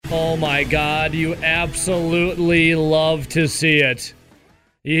my God, you absolutely love to see it.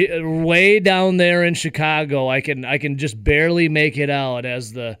 Way down there in Chicago, I can just barely make it out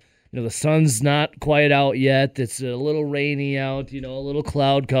as the sun's not quite out yet. It's a little rainy out, a little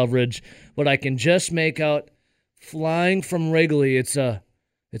cloud coverage, but I can just make out flying from Wrigley. It's a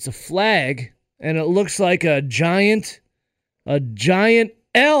flag, and it looks like a giant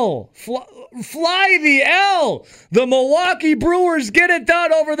L. Fly the L! The Milwaukee Brewers get it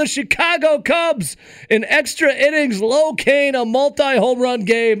done over the Chicago Cubs. In extra innings, Lo Cain, a multi-home run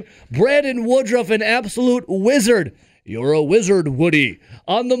game. Brandon Woodruff, an absolute wizard. You're a wizard, Woody.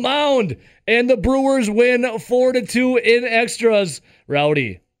 On the mound. And the Brewers win 4-2 in extras.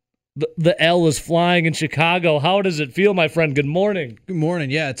 Rowdy, the L is flying in Chicago. How does it feel, my friend? Good morning. Good morning.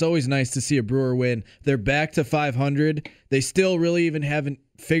 Yeah, it's always nice to see a Brewer win. They're back to 500. They still really even haven't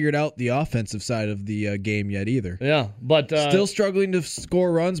figured out the offensive side of the game yet either. Yeah, but still struggling to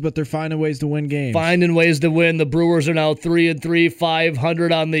score runs, but they're finding ways to win games. Finding ways to win. The Brewers are now 3-3,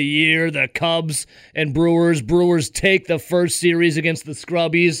 500 on the year. The Cubs and Brewers take the first series against the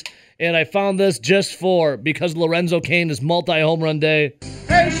Scrubbies. And I found this because Lorenzo Cain is multi-home run day.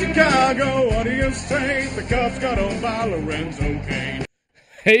 Hey, Chicago, what do you say? The Cubs got owned by Lorenzo Cain.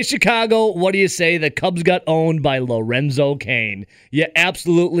 Hey, Chicago, what do you say? The Cubs got owned by Lorenzo Cain. You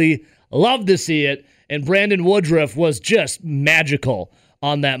absolutely love to see it. And Brandon Woodruff was just magical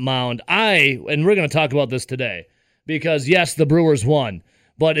on that mound. And we're going to talk about this today because, yes, the Brewers won,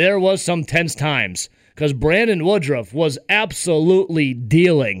 but there was some tense times because Brandon Woodruff was absolutely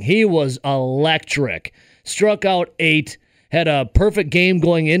dealing. He was electric. Struck out 8, had a perfect game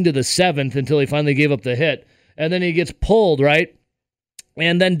going into the 7th until he finally gave up the hit. And then he gets pulled, right?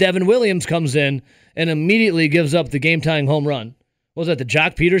 And then Devin Williams comes in and immediately gives up the game-tying home run. What was that, the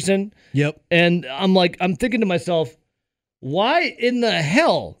Jock Peterson? Yep. And I'm thinking to myself, why in the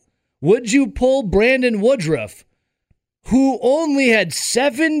hell would you pull Brandon Woodruff, who only had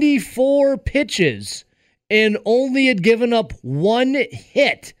 74 pitches and only had given up 1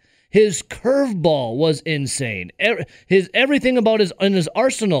 hit? His curveball was insane. Everything about his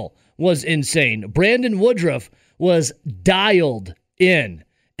arsenal was insane. Brandon Woodruff was dialed in,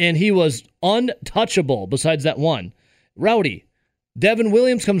 and he was untouchable besides that one. Rowdy, Devin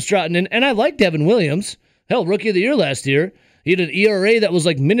Williams comes trotting in, and I like Devin Williams. Hell, Rookie of the Year last year. He had an ERA that was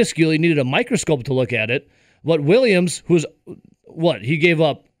minuscule. He needed a microscope to look at it. But Williams, he gave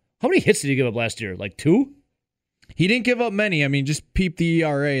up, how many hits did he give up last year? 2? He didn't give up many. I mean, just peep the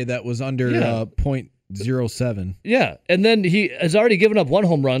ERA that was under .07. Yeah, and then he has already given up 1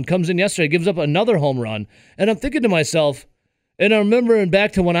 home run, comes in yesterday, gives up another home run, and I'm thinking to myself, and I'm remembering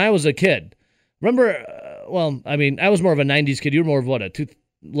back to when I was a kid. Remember, I was more of a 90s kid. You were more of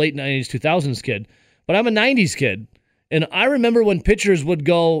late 90s, 2000s kid. But I'm a 90s kid. And I remember when pitchers would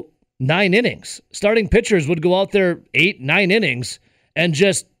go 9 innings. Starting pitchers would go out there 8, 9 innings and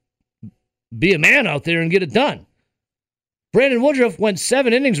just be a man out there and get it done. Brandon Woodruff went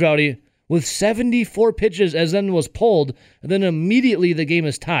 7 innings, Rowdy, with 74 pitches as then was pulled. And then immediately the game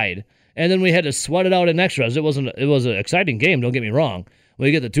is tied. And then we had to sweat it out in extras. It was an exciting game, don't get me wrong.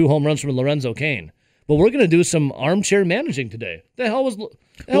 We get the 2 home runs from Lorenzo Cain. But we're going to do some armchair managing today. The hell was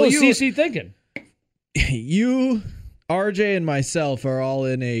CC thinking? You, RJ, and myself are all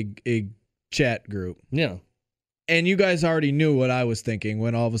in a chat group. Yeah. And you guys already knew what I was thinking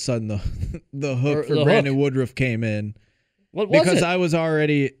when all of a sudden the hook for Brandon Woodruff came in. What was because it? I was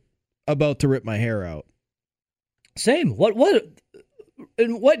already about to rip my hair out. Same. What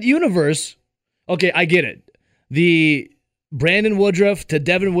in what universe? Okay, I get it. The Brandon Woodruff to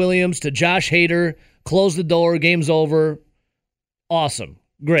Devin Williams to Josh Hader, close the door, game's over. Awesome.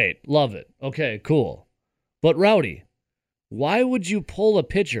 Great. Love it. Okay, cool. But Rowdy, why would you pull a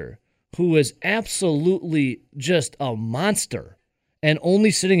pitcher who is absolutely just a monster and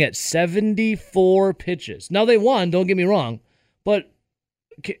only sitting at 74 pitches? Now they won, don't get me wrong, but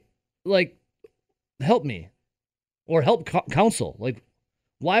help me or help counsel.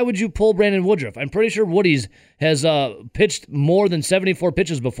 Why would you pull Brandon Woodruff? I'm pretty sure Woody's has pitched more than 74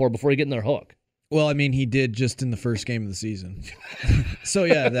 pitches before he get in their hook. Well, I mean, he did just in the first game of the season. So,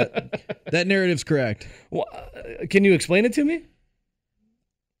 yeah, that narrative's correct. Well, can you explain it to me?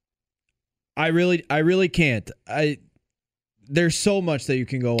 I really can't. There's so much that you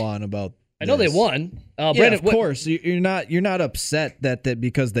can go on about. I know they won. Brandon, of course. You're not upset that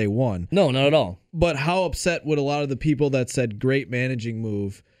because they won. No, not at all. But how upset would a lot of the people that said great managing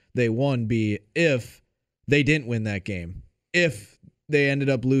move they won be if they didn't win that game? If they ended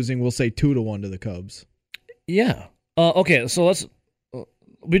up losing, we'll say 2-1 to the Cubs. Yeah. Okay, so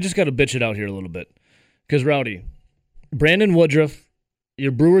we just got to bitch it out here a little bit. Because, Rowdy, Brandon Woodruff,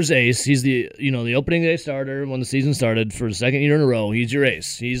 your Brewers ace. He's the the opening day starter when the season started for the second year in a row. He's your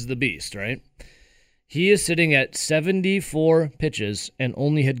ace. He's the beast, right? He is sitting at 74 pitches and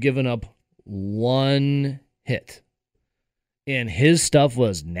only had given up one hit. And his stuff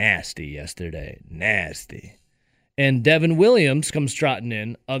was nasty yesterday. Nasty. And Devin Williams comes trotting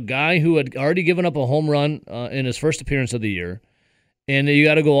in, a guy who had already given up a home run in his first appearance of the year. And you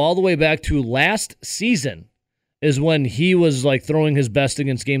got to go all the way back to last season is when he was like throwing his best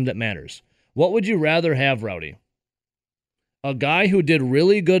against Game That Matters. What would you rather have, Rowdy? A guy who did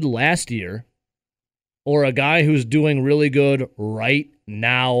really good last year or a guy who's doing really good right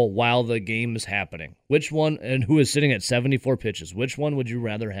now while the game is happening? Which one, and who is sitting at 74 pitches? Which one would you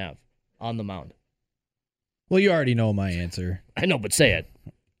rather have on the mound? Well, you already know my answer. I know, but say it.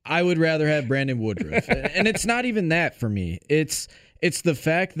 I would rather have Brandon Woodruff. And it's not even that for me. It's the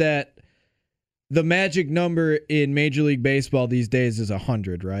fact that the magic number in Major League Baseball these days is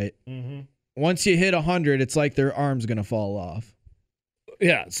 100, right? Mm-hmm. Once you hit 100, it's like their arm's going to fall off.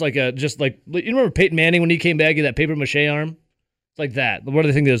 Yeah, it's like you remember Peyton Manning when he came back, he had that paper mache arm? It's like that. What do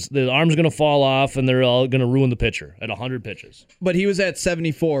they think is the arm's going to fall off and they're all going to ruin the pitcher at 100 pitches? But he was at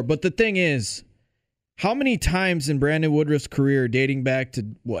 74. But the thing is, how many times in Brandon Woodruff's career, dating back to,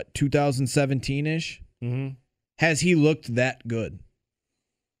 2017-ish, has he looked that good?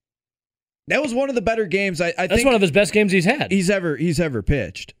 That was one of the better games. I think that's one of his best games he's had. He's ever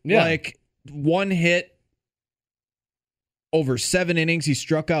pitched. Yeah. Like, one hit over 7 innings. He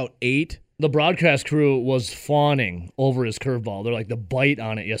struck out 8. The broadcast crew was fawning over his curveball. They're like, the bite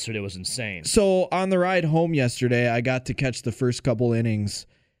on it yesterday was insane. So on the ride home yesterday, I got to catch the first couple innings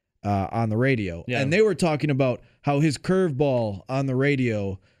on the radio. Yeah. And they were talking about how his curveball on the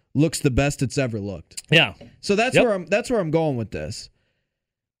radio looks the best it's ever looked. Yeah. So that's where I'm going with this.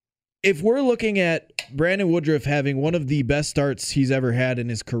 If we're looking at Brandon Woodruff having one of the best starts he's ever had in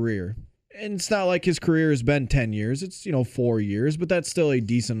his career, and it's not like his career has been 10 years, it's 4 years, but that's still a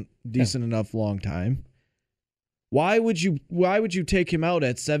decent enough long time. Why would you take him out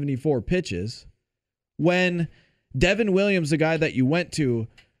at 74 pitches when Devin Williams, the guy that you went to,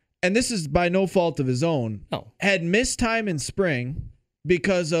 and this is by no fault of his own, had missed time in spring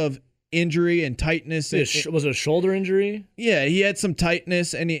because of injury and tightness. Was it a shoulder injury? Yeah, he had some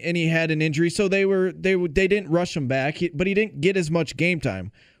tightness and he had an injury, so they didn't rush him back, but he didn't get as much game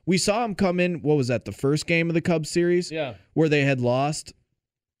time. We saw him come in, what was that, the first game of the Cubs series? Yeah. Where they had lost,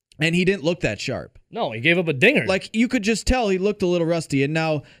 and he didn't look that sharp. No, he gave up a dinger. Like, you could just tell he looked a little rusty. And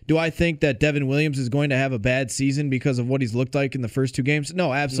now, do I think that Devin Williams is going to have a bad season because of what he's looked like in the first 2 games?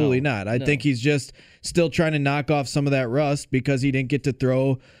 No, absolutely not. I think he's just still trying to knock off some of that rust because he didn't get to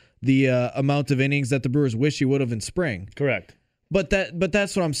throw the amount of innings that the Brewers wish he would have in spring. Correct. But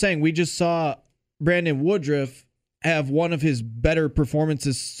that's what I'm saying. We just saw Brandon Woodruff have one of his better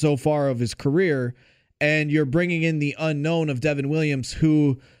performances so far of his career, and you're bringing in the unknown of Devin Williams,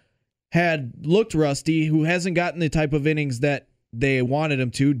 who had looked rusty, who hasn't gotten the type of innings that they wanted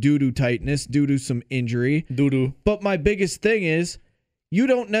him to due to tightness, due to some injury. Doo-doo. But my biggest thing is you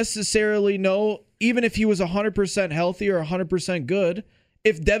don't necessarily know, even if he was 100% healthy or 100% good,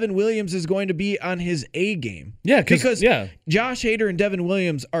 if Devin Williams is going to be on his A game. Yeah, because yeah. Josh Hader and Devin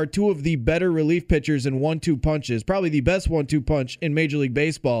Williams are 2 of the better relief pitchers in 1-2 punches, probably the best 1-2 punch in Major League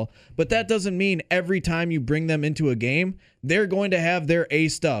Baseball. But that doesn't mean every time you bring them into a game, they're going to have their A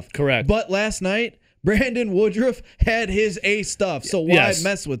stuff. Correct. But last night, Brandon Woodruff had his A stuff, so why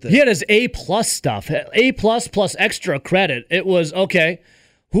mess with it? He had his A+ stuff, A+ plus extra credit. It was, okay,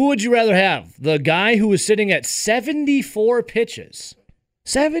 who would you rather have? The guy who was sitting at 74 pitches.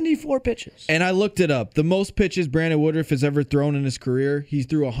 74 pitches. And I looked it up. The most pitches Brandon Woodruff has ever thrown in his career, he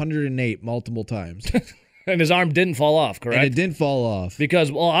threw 108 multiple times. And his arm didn't fall off, correct? And it didn't fall off.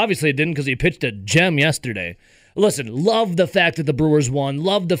 Because, well, obviously it didn't because he pitched a gem yesterday. Listen, love the fact that the Brewers won.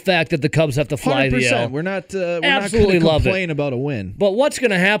 Love the fact that the Cubs have to fly 100%. the L. We're not going Absolutely to love complain about a win. But what's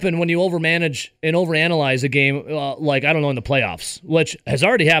going to happen when you overmanage and overanalyze a game, like, I don't know, in the playoffs, which has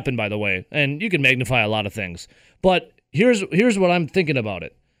already happened, by the way, and you can magnify a lot of things. But here's what I'm thinking about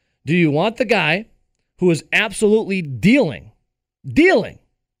it. Do you want the guy who is absolutely dealing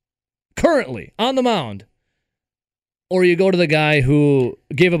currently on the mound, or you go to the guy who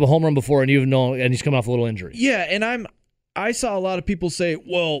gave up a home run before and and he's coming off a little injury? Yeah, and I saw a lot of people say,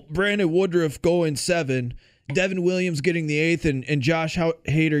 well, Brandon Woodruff going 7, Devin Williams getting the 8th, and Josh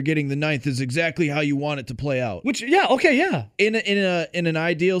Hader getting the 9th is exactly how you want it to play out. Which, yeah, okay, yeah. In an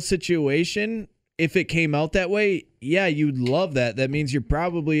ideal situation, if it came out that way, yeah, you'd love that. That means you're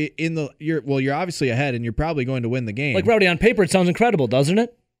probably you're obviously ahead, and you're probably going to win the game. Like, Rowdy, on paper, it sounds incredible, doesn't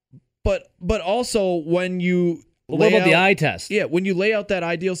it? But also when you But what about the eye test? Yeah, when you lay out that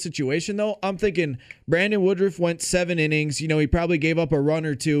ideal situation, though, I'm thinking Brandon Woodruff went 7 innings. He probably gave up a run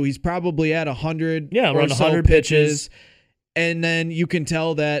or two. He's probably at 100 around so 100 pitches. And then you can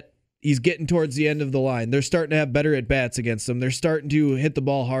tell that he's getting towards the end of the line. They're starting to have better at-bats against him. They're starting to hit the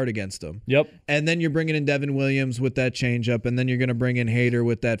ball hard against him. Yep. And then you're bringing in Devin Williams with that changeup, and then you're going to bring in Hader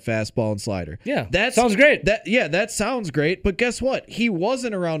with that fastball and slider. Yeah, that sounds great. That sounds great, but guess what? He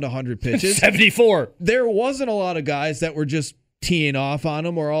wasn't around 100 pitches. 74. There wasn't a lot of guys that were just teeing off on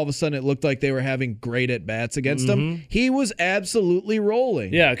him, or all of a sudden it looked like they were having great at-bats against him. He was absolutely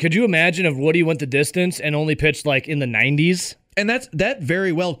rolling. Yeah, could you imagine if Woody went the distance and only pitched like in the 90s? And that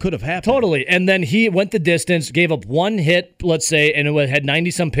very well could have happened. Totally. And then he went the distance, gave up one hit, let's say, and it had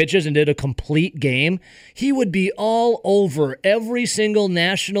 90-some pitches and did a complete game. He would be all over every single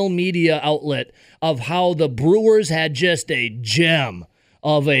national media outlet of how the Brewers had just a gem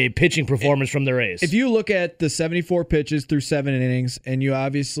of a pitching performance from their ace. If you look at the 74 pitches through 7 innings, and you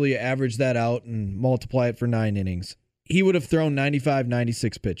obviously average that out and multiply it for 9 innings, he would have thrown 95,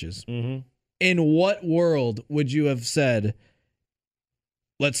 96 pitches. Mm-hmm. In what world would you have said,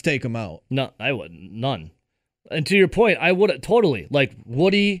 let's take him out? No, I wouldn't. None. And to your point, I would totally. Like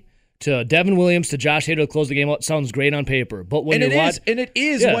Woody to Devin Williams to Josh Hader to close the game out sounds great on paper. But when it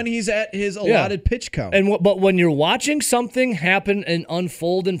is when he's at his allotted pitch count. But when you're watching something happen and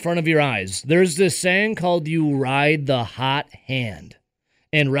unfold in front of your eyes, there's this saying called you ride the hot hand.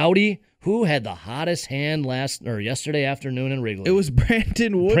 And Rowdy, who had the hottest hand yesterday afternoon in Wrigley? It was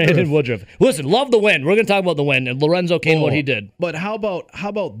Brandon Woodruff. Brandon Woodruff. Listen, love the win. We're going to talk about the win and Lorenzo Cain, what he did. But how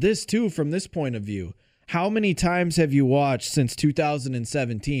about this too from this point of view? How many times have you watched since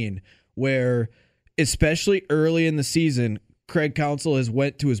 2017 where, especially early in the season, Craig Counsell has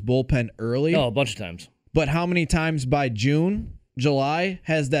went to his bullpen early? Oh, a bunch of times. But how many times by June, July,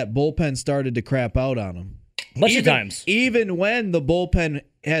 has that bullpen started to crap out on him? Bunch of times. Even when the bullpen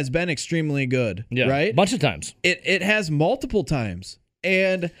has been extremely good, right? Bunch of times. It has multiple times.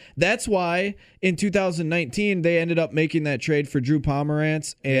 And that's why in 2019 they ended up making that trade for Drew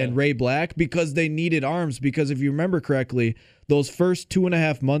Pomerantz and Ray Black, because they needed arms. Because if you remember correctly, those first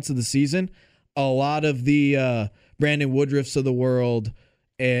 2.5 months of the season, a lot of the Brandon Woodruffs of the world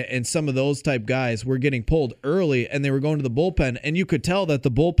and some of those type guys were getting pulled early, and they were going to the bullpen, and you could tell that the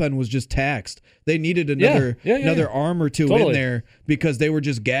bullpen was just taxed. They needed another arm or two in there because they were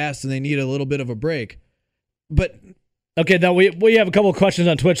just gassed and they needed a little bit of a break. But okay, now we have a couple of questions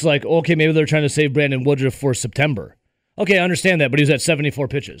on Twitch like, okay, maybe they're trying to save Brandon Woodruff for September. Okay, I understand that, but he was at 74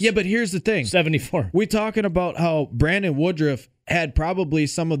 pitches. Yeah, but here's the thing. 74. We're talking about how Brandon Woodruff had probably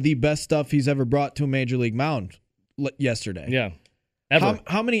some of the best stuff he's ever brought to a major league mound yesterday. Yeah. Ever.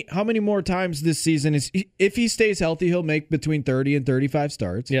 How many more times this season if he stays healthy, he'll make between 30 and 35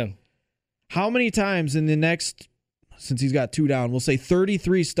 starts. Yeah. How many times in the next, since he's got 2 down, we'll say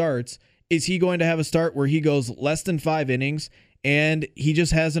 33 starts, is he going to have a start where he goes less than 5 innings and he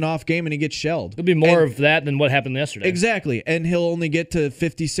just has an off game and he gets shelled? It'll be more of that than what happened yesterday. Exactly. And he'll only get to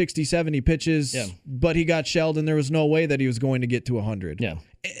 50, 60, 70 pitches, but he got shelled and there was no way that he was going to get to 100. Yeah.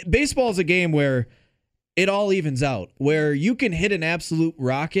 Baseball is a game where it all evens out, where you can hit an absolute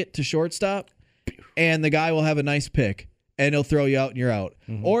rocket to shortstop and the guy will have a nice pick and he'll throw you out and you're out.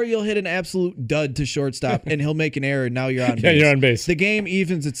 Mm-hmm. Or you'll hit an absolute dud to shortstop and he'll make an error and now you're on base. Yeah, you're on base. The game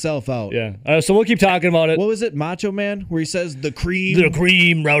evens itself out. Yeah. So we'll keep talking about it. What was it, Macho Man, where he says the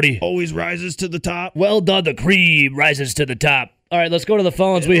cream Rowdy, always rises to the top? Well done, the cream rises to the top. All right, let's go to the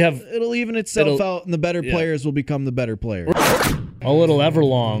phones. It'll even itself out and the better players will become the better players. A little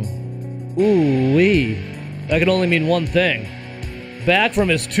Everlong. Ooh-wee. That can only mean one thing. Back from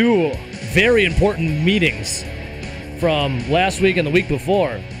his 2 very important meetings from last week and the week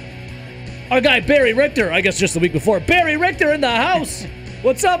before. Our guy, Barry Richter, I guess just the week before. Barry Richter in the house.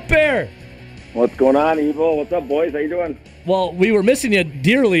 What's up, Bear? What's going on, Evo? What's up, boys? How you doing? Well, we were missing you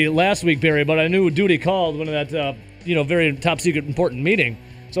dearly last week, Barry, but I knew duty called when that very top secret important meeting.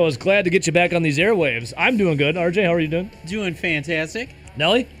 So I was glad to get you back on these airwaves. I'm doing good. RJ, how are you doing? Doing fantastic.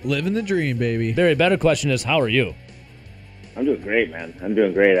 Nelly? Living the dream, baby. Barry, better question is, how are you? I'm doing great, man. I'm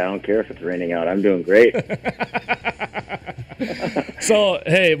doing great. I don't care if it's raining out. I'm doing great. So,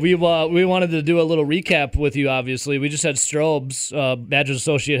 hey, we wanted to do a little recap with you, obviously. We just had Strobes, Badgers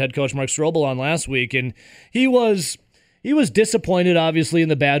associate head coach Mark Strobel on last week, and he was disappointed, obviously, in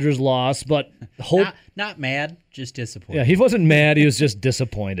the Badgers' loss, but hope... Not mad, just disappointed. Yeah, he wasn't mad. He was just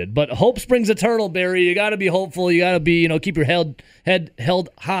disappointed. But hope springs eternal, Barry. You got to be hopeful. You got to be, keep your head held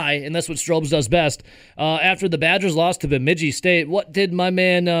high, and that's what Strobes does best. After the Badgers lost to Bemidji State, what did my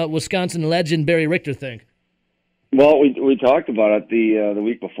man, Wisconsin legend Barry Richter think? Well, we talked about it the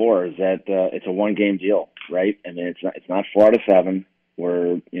week before. Is that it's a 1-game deal. right? I mean, it's not 4 out of 7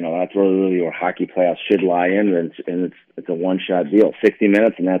 where, that's really where hockey playoffs should lie in, and it's a one-shot deal, 60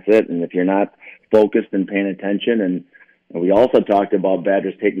 minutes, and that's it. And if you're not focused and paying attention, and we also talked about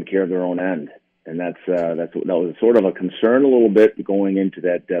Badgers taking care of their own end, and that was sort of a concern a little bit going into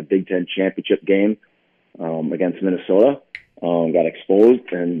that Big Ten championship game against Minnesota. Got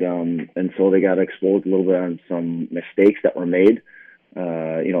exposed, and so they got exposed a little bit on some mistakes that were made,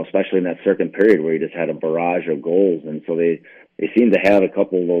 especially in that second period where he just had a barrage of goals, and so they seem to have a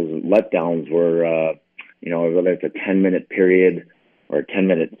couple of those letdowns where, whether it's a 10-minute period or a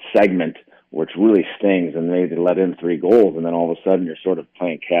 10-minute segment, which really stings, and they let in 3 goals, and then all of a sudden you're sort of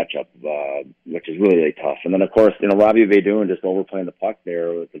playing catch-up, which is really, really tough. And then, of course, Robbie Vedoun just overplaying the puck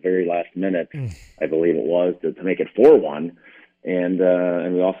there at the very last minute, I believe it was, to make it 4-1. And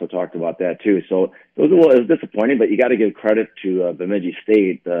we also talked about that, too. So it was disappointing, but you got to give credit to Bemidji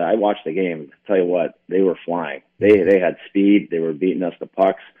State. I watched the game. Tell you what, they were flying. They had speed. They were beating us the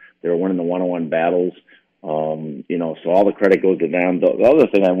pucks. They were winning the one-on-one battles. So all the credit goes to them. The other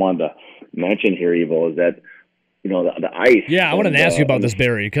thing I wanted to mention here, Evo, is that, the ice. Yeah, I wanted to ask you about this,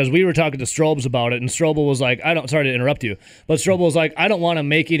 Barry, because we were talking to Strobes about it, and Strobel was like, sorry to interrupt you, but Strobel was like, I don't want to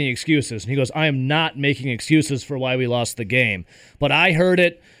make any excuses. And he goes, I am not making excuses for why we lost the game. But I heard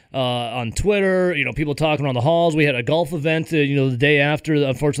it on Twitter, people talking around the halls. We had a golf event, the day after,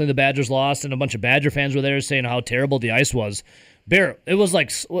 unfortunately, the Badgers lost, and a bunch of Badger fans were there saying how terrible the ice was. Bear, it was like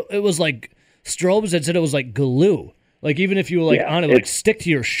Strobes had said it was like glue. Like, even if you were on it, stick to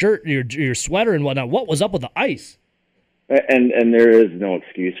your shirt, your sweater and whatnot. What was up with the ice? And there is no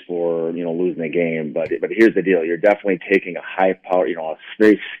excuse for, losing the game. But here's the deal. You're definitely taking a high power, a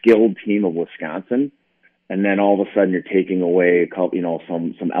very skilled team of Wisconsin, and then all of a sudden you're taking away,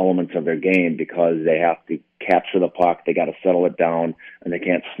 some elements of their game because they have to capture the puck. They got to settle it down, and they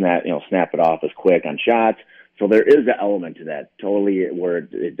can't snap it off as quick on shots. So there is an element to that, totally, where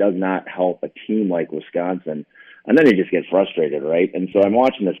it does not help a team like Wisconsin. And then you just get frustrated, right? And so I'm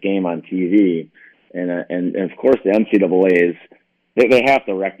watching this game on TV, and of course the NCAA's, they have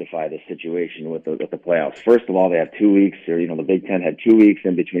to rectify this situation with the playoffs. First of all, they have 2 weeks, or the Big Ten had 2 weeks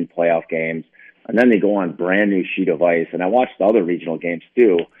in between playoff games, and then they go on brand new sheet of ice. And I watched the other regional games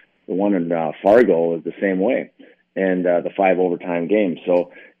too. The one in Fargo is the same way, and the 5 overtime games.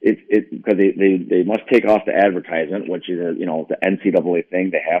 So because they must take off the advertisement, which is the NCAA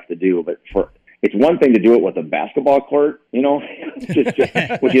thing they have to do, but it's one thing to do it with a basketball court, just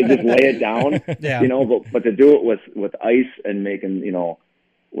would you just lay it down, yeah. But to do it with ice and making,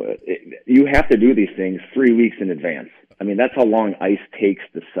 you have to do these things 3 weeks in advance. I mean, that's how long ice takes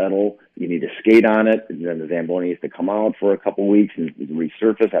to settle. You need to skate on it, and then the Zamboni needs to come out for a couple of weeks and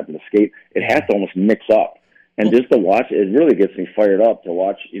resurface after the skate. It has to almost mix up. And just to watch, it really gets me fired up to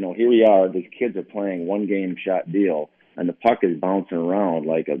watch, here we are, these kids are playing one-game shot deal, and the puck is bouncing around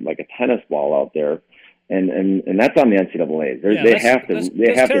like a tennis ball out there, and that's on the NCAA. They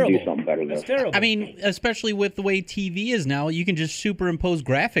have to do something better than this. I mean, especially with the way TV is now, you can just superimpose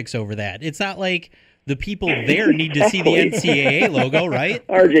graphics over that. It's not like the people there need to see the NCAA logo, right?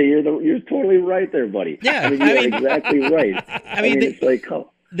 RJ, you're totally right there, buddy. Yeah, you're exactly right. I mean it's like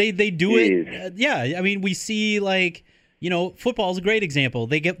they do it. Yeah, I mean, we see football is a great example.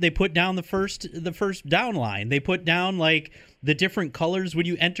 They put down the first down line. They put down the different colors when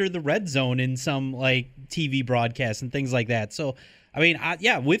you enter the red zone in some TV broadcasts and things like that. So, I mean,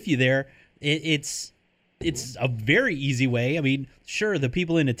 with you there. It's a very easy way. I mean, sure, the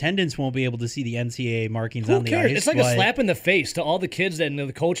people in attendance won't be able to see the NCAA markings on the ice. It's like a slap in the face to all the kids and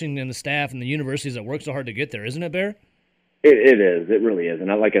the coaching and the staff and the universities that work so hard to get there, isn't it, Bear? It is. It really is. And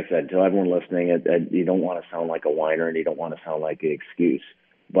like I said, to everyone listening, you don't want to sound like a whiner and you don't want to sound like an excuse.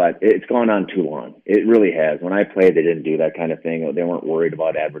 But it's gone on too long. It really has. When I played, they didn't do that kind of thing. They weren't worried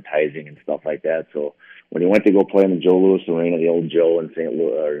about advertising and stuff like that. So when you went to go play in the Joe Louis Arena, the old Joe in St.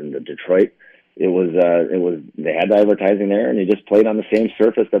 Louis or in Detroit, it was they had the advertising there, and you just played on the same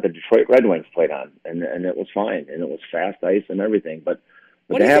surface that the Detroit Red Wings played on, and it was fine, and it was fast ice and everything. But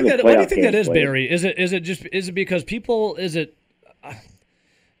what do you think that is, Barry? Is it because people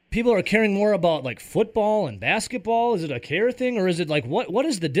are caring more about football and basketball? Is it a care thing, or is it what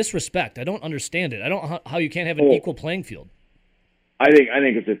is the disrespect? I don't understand it. I don't how you can't have an equal playing field. I think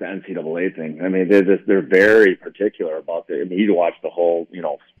it's just the NCAA thing. I mean, they're very particular about it. I mean, you watch the whole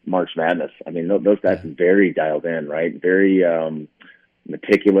March Madness. I mean, those guys are very dialed in, right? Very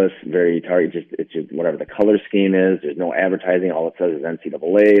meticulous, very target. It's just whatever the color scheme is. There's no advertising. All it says is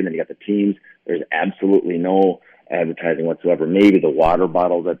NCAA, and then you got the teams. There's absolutely no advertising whatsoever. Maybe the water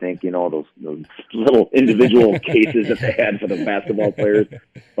bottles, I think, those little individual cases that they had for the basketball players,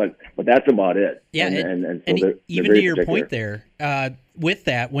 but that's about it. Yeah, and so they're even very to your particular. point there, with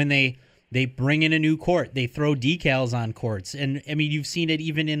that, when they bring in a new court, they throw decals on courts, and I mean, you've seen it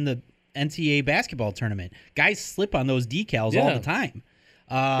even in the NCAA basketball tournament. Guys slip on those decals all the time.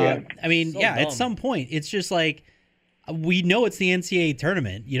 I mean, So at dumb. some point, it's just like, we know it's the NCAA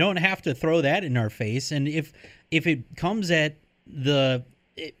tournament. You don't have to throw that in our face. And if it comes with the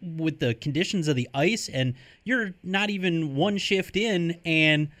conditions of the ice, and you're not even one shift in,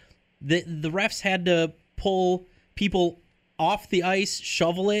 and the refs had to pull people off the ice,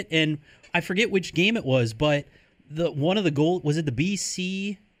 shovel it, and I forget which game it was, but was it the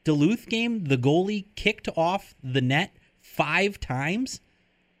BC Duluth game? The goalie kicked off the net 5 times.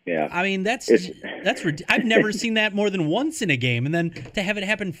 Yeah, I mean, that's I've never seen that more than once in a game, and then to have it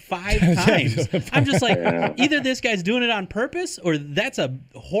happen 5 times, I'm just like, either this guy's doing it on purpose, or that's a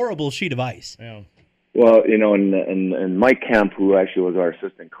horrible sheet of ice. Yeah. Well, and Mike Kemp, who actually was our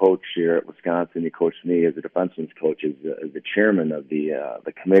assistant coach here at Wisconsin, he coached me as a defenseman's coach, as the chairman of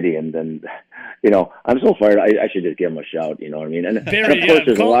the committee, and then, I'm so fired. I should just give him a shout. You know what I mean? And, Barry, and of course,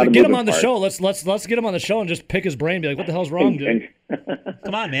 there's a lot of get him moving on the parts. show. Let's get him on the show and just pick his brain. Be like, what the hell's wrong, dude?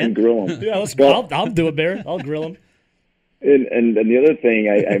 Come on, man. And grill him. Yeah, I'll do it, Barry. I'll grill him. And the other thing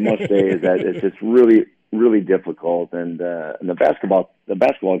I must say is that it's just really, really difficult, and the basketball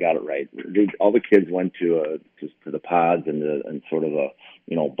got it right. All the kids went to the pods and sort of a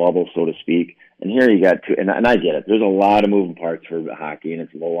bubble, so to speak. And here you got and I get it. There's a lot of moving parts for hockey, and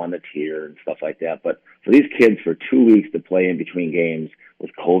it's low on the tier and stuff like that. But for these kids for 2 weeks to play in between games with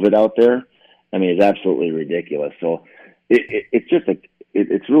COVID out there, I mean, it's absolutely ridiculous. So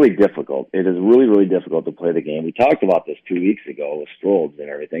it's really difficult. It is really, really difficult to play the game. We talked about this 2 weeks ago with Strobes and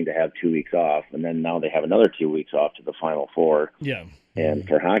everything, to have 2 weeks off, and then now they have another 2 weeks off to the Final Four. Yeah. And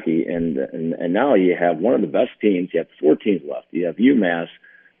for hockey, and now you have one of the best teams. You have 4 teams left. You have UMass.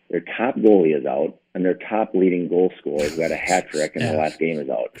 Their top goalie is out, and their top leading goal scorer, who had a hat trick in the last game, is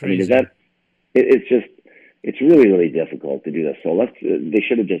out. Crazy. I mean, it's really, really difficult to do this. So they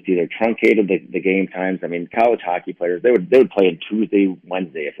should have just either truncated the game times. I mean, college hockey players, they would play on Tuesday,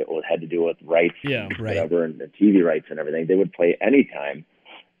 Wednesday if it had to do with rights, and whatever, and the TV rights and everything. They would play anytime.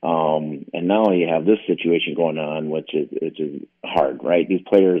 And now you have this situation going on, which is hard, right? These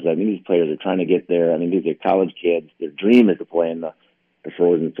players are trying to get there. I mean, these are college kids. Their dream is to play in the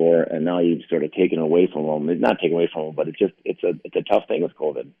Frozen Four, and now you've sort of taken away from them. It's not taken away from them, but it's a tough thing with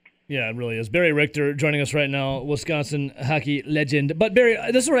COVID. Yeah, it really is. Barry Richter joining us right now, Wisconsin hockey legend. But Barry,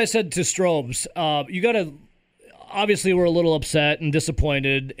 this is what I said to Strobes. You got to. Obviously, we're a little upset and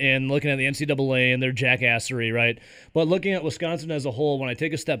disappointed in looking at the NCAA and their jackassery, right? But looking at Wisconsin as a whole, when I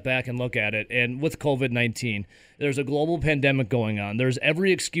take a step back and look at it, and with COVID-19, there's a global pandemic going on. There's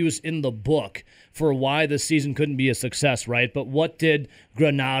every excuse in the book for why this season couldn't be a success, right? But what did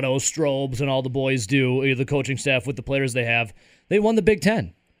Granato, Strobes, and all the boys do, the coaching staff with the players they have? They won the Big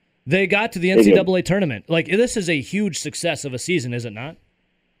Ten. They got to the NCAA tournament. Like, this is a huge success of a season, is it not?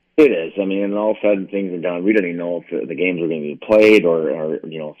 It is. I mean, and all of a sudden things are done. We didn't even know if the games were going to be played, or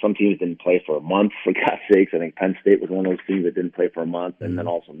some teams didn't play for a month, for God's sakes. I think Penn State was one of those teams that didn't play for a month, and then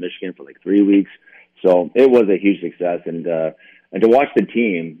also Michigan for like 3 weeks. So it was a huge success, and to watch the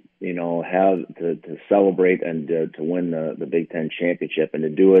team, have to celebrate and to win the Big Ten championship, and to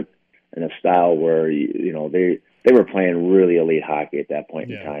do it in a style where they were playing really elite hockey at that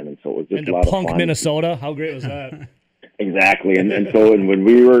point in time, and so it was just a lot of fun. Punk Minnesota, how great was that? Exactly, and when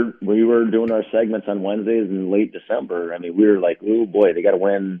we were doing our segments on Wednesdays in late December, I mean, we were like, oh boy, they got to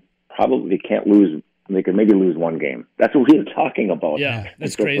win. Probably they can't lose. They could maybe lose one game. That's what we were talking about. Yeah,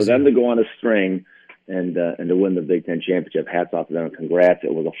 that's so crazy. For them to go on a string and to win the Big Ten championship, hats off to them. Congrats!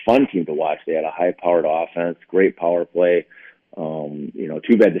 It was a fun team to watch. They had a high-powered offense, great power play.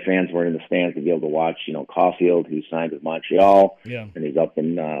 Too bad the fans weren't in the stands to be able to watch, Caulfield, who signed with Montreal, and he's up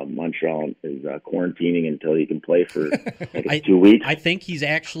in Montreal, is quarantining until he can play for 2 weeks. I think he's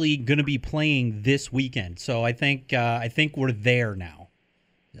actually going to be playing this weekend, so I think we're there now.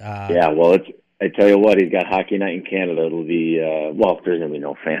 Well, I tell you what, he's got Hockey Night in Canada. It'll be there's going to be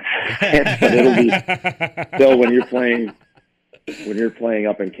no fans, but it'll be still when you're playing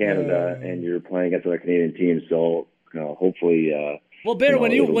up in Canada and you're playing against other Canadian teams. So hopefully. Well, Bear,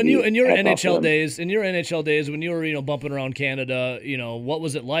 when you in your NHL days, days, when you were bumping around Canada, what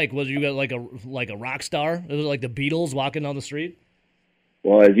was it like? Was you got like a rock star? Was it like the Beatles walking down the street?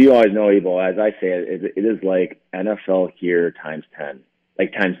 Well, as you always know, Evo, as I say it is like NFL here times 10,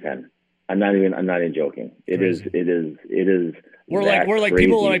 like times 10. I'm not even joking. It is. We're like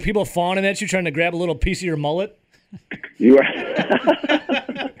crazy. people fawning at you, trying to grab a little piece of your mullet. You are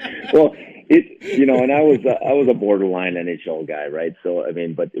well. And I was a borderline NHL guy, right? So I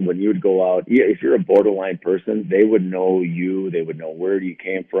mean, but when you would go out, if you're a borderline person, they would know you. They would know where you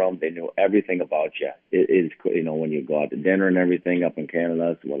came from. They knew everything about you. It is, when you go out to dinner and everything up in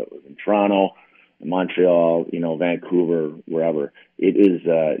Canada, so whether it was in Toronto, Montreal, Vancouver, wherever, it is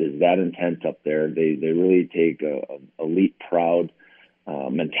that intense up there. They really take a elite, proud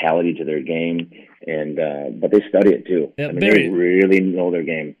mentality to their game, and but they study it too. Yeah, they really know their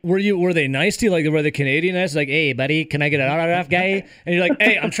game. Were they nice to you? Like, were the Canadian nice? Like, hey, buddy, can I get an autograph, guy? And you're like,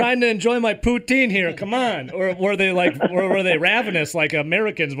 hey, I'm trying to enjoy my poutine here. Come on. Or were they were they ravenous like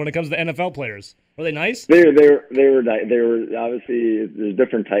Americans when it comes to NFL players? Were they nice? They were obviously, there's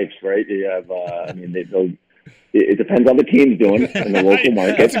different types, right? You have it depends on the team's doing in the local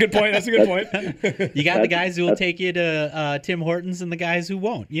market. That's a good point. You got the guys who will take you to Tim Hortons and the guys who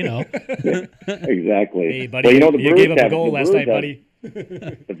won't, Exactly. Hey, buddy, well, the you Brewers gave up a goal last night, buddy.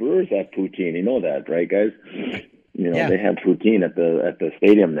 The Brewers have poutine. You know that, right, guys? They have poutine at the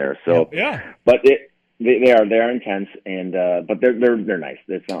stadium there. So, yeah. But they are intense, and but they're nice.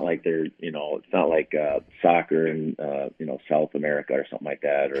 It's not like it's not like soccer in South America or something like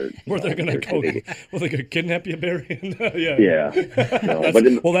that, or were they gonna kidnap you, Barry? Yeah.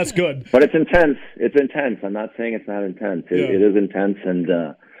 Well, that's good. But it's intense. It's intense. I'm not saying it's not intense. It is intense, and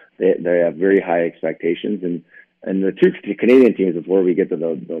they have very high expectations. And the two Canadian teams is where we get to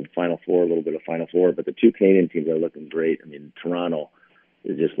the Final Four, a little bit of Final Four. But the two Canadian teams are looking great. I mean, Toronto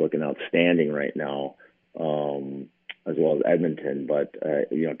is just looking outstanding right now, as well as Edmonton. But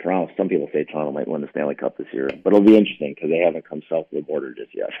Toronto. Some people say Toronto might win the Stanley Cup this year, but it'll be interesting because they haven't come south of the border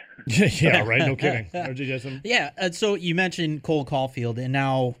just yet. Yeah, right. No kidding. Yeah. So you mentioned Cole Caulfield, and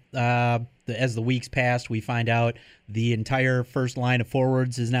now as the weeks passed, we find out the entire first line of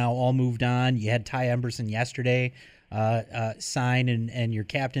forwards is now all moved on. You had Ty Emberson yesterday sign, and your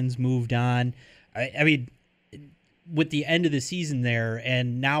captains moved on. I mean, with the end of the season there,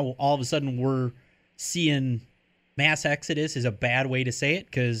 and now all of a sudden we're seeing mass exodus is a bad way to say it,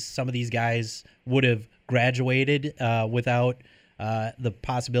 because some of these guys would have graduated without the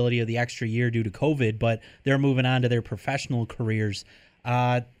possibility of the extra year due to COVID, but they're moving on to their professional careers.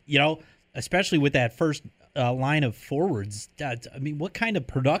 Especially with that first line of forwards. I mean, what kind of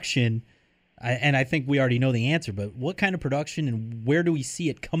production, and I think we already know the answer, but what kind of production and where do we see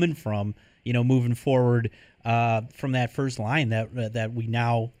it coming from, moving forward from that first line that we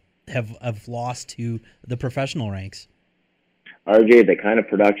now have lost to the professional ranks? RJ, the kind of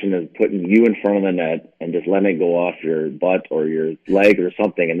production is putting you in front of the net and just letting it go off your butt or your leg or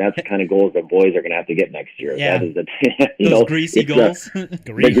something, and that's the kind of goals that boys are going to have to get next year. Yeah. That is those greasy goals.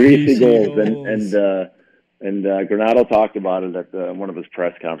 The greasy goals. And Granato talked about it at one of his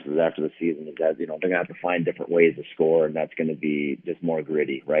press conferences after the season, is that they're going to have to find different ways to score, and that's going to be just more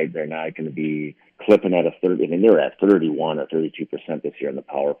gritty, right? They're not going to be clipping at a 30. I mean, they're at 31 or 32% this year in the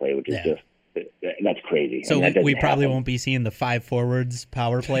power play, which is just. That's crazy. So we probably won't be seeing the 5 forwards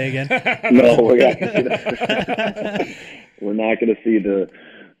power play again. No, we're not going to see the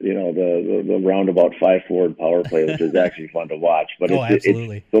roundabout 5 forward power play, which is actually fun to watch. But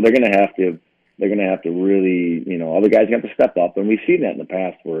absolutely. So they're going to have to really, other guys have to step up, and we've seen that in the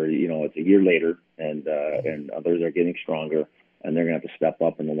past where it's a year later and others are getting stronger, and they're going to have to step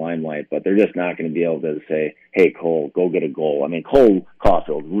up in the limelight. But they're just not going to be able to say, "Hey, Cole, go get a goal." I mean, Cole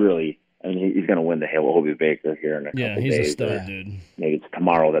Caulfield really. I mean, he's going to win the Hale Hobie Baker here in a couple days. Yeah, he's a stud, dude. Maybe it's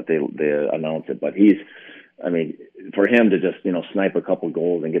tomorrow that they announce it, but for him to just snipe a couple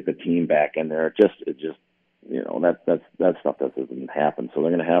goals and get the team back in there, that's stuff that doesn't happen. So they're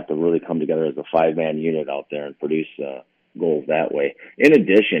going to have to really come together as a 5-man unit out there and produce goals that way. In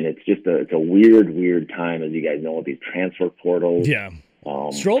addition, it's a weird time, as you guys know, with these transfer portals. Yeah.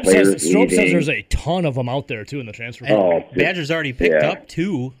 Strobe says there's a ton of them out there too in the transfer portal. Badgers already picked up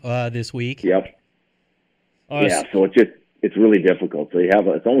 2 this week. Yep. So it's really difficult. So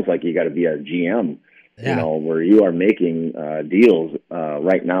it's almost like you got to be a GM, where you are making deals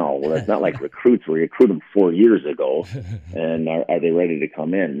right now. Well, it's not like recruits where you recruit them 4 years ago, and are they ready to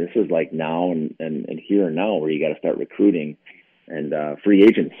come in? This is like now and here and now where you got to start recruiting. And free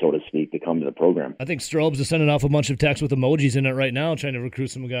agents, so to speak, to come to the program. I think Strobes is sending off a bunch of texts with emojis in it right now, trying to recruit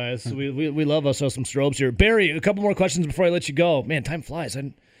some guys. So we love us some Strobes here. Barry, a couple more questions before I let you go. Man, time flies.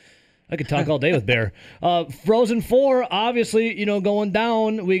 I could talk all day with Bear. Frozen Four, obviously, going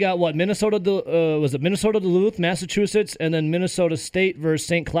down. We got what? Minnesota Duluth, Massachusetts, and then Minnesota State versus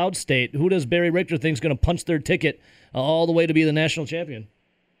St. Cloud State. Who does Barry Richter think is going to punch their ticket all the way to be the national champion?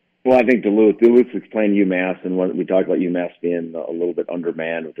 Well, I think Duluth is playing UMass, and we talked about UMass being a little bit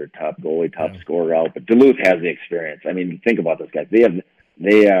undermanned with their top goalie, top scorer out. But Duluth has the experience. I mean, think about those guys. They could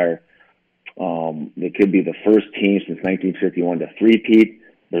be the first team since 1951 to three-peat.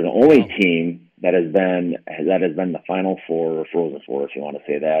 They're the only team that has been the Final Four or Frozen Four, if you want to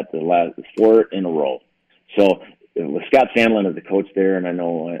say that, the last 4 in a row. So with Scott Sandlin as the coach there, and I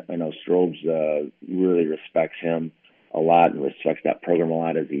know Strobes really respects him a lot and respects that program a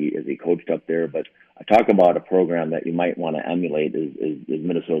lot as he coached up there. But I talk about a program that you might want to emulate is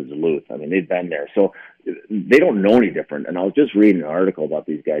Minnesota Duluth. I mean, they've been there, so they don't know any different. And I was just reading an article about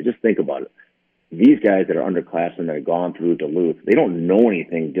these guys. Just think about it. These guys that are underclassmen that have gone through Duluth, they don't know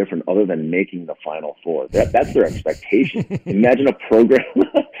anything different other than making the Final Four. That's their expectation. Imagine a program.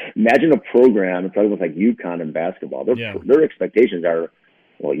 It's almost like UConn in basketball. Their expectations are,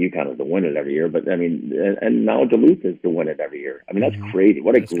 well, UConn is to win it every year, but I mean, and now Duluth is to win it every year. I mean, that's crazy.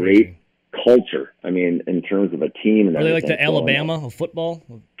 What a great culture. I mean, in terms of a team. And are they like the Alabama of football?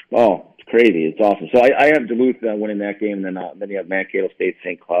 Oh, it's crazy. It's awesome. So I have Duluth winning that game, and then you have Mankato State,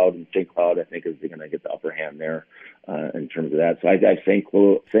 St. Cloud, and St. Cloud I think is going to get the upper hand there in terms of that. So I have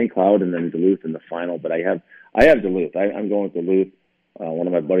St. Cloud and then Duluth in the final, but I have Duluth. I'm going with Duluth. One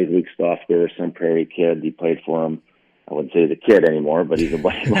of my buddies, Luke Stoffler, Sun Prairie kid, he played for him. I wouldn't say he's a kid anymore, but he's a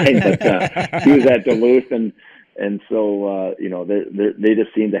buddy of mine. But he was at Duluth, and so they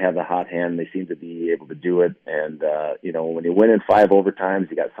just seem to have the hot hand. They seem to be able to do it, and when you win in 5 overtimes,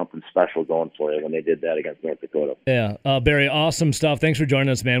 you got something special going for you. When they did that against North Dakota. Yeah, Barry, awesome stuff. Thanks for joining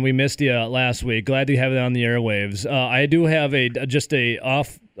us, man. We missed you last week. Glad to have it on the airwaves. I do have a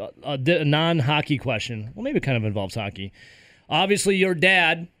non-hockey question. Well, maybe it kind of involves hockey. Obviously, your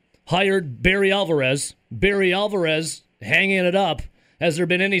dad hired Barry Alvarez. Barry Alvarez hanging it up. Has there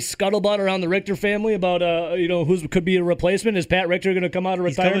been any scuttlebutt around the Richter family about who could be a replacement? Is Pat Richter going to come out of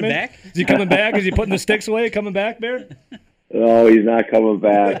retirement? Coming back? Is he coming back? Is he putting the sticks away? Coming back, Bear? No, he's not coming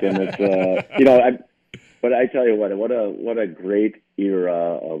back, and it's but I tell you what a great era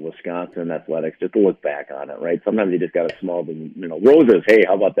of Wisconsin athletics. Just to look back on it, right? Sometimes you just got to smell the roses. Hey,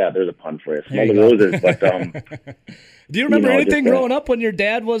 how about that? There's a pun for you. Smell the roses, but. Do you remember anything growing up when your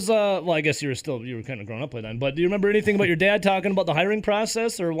dad was, I guess you were kind of growing up by then, but do you remember anything about your dad talking about the hiring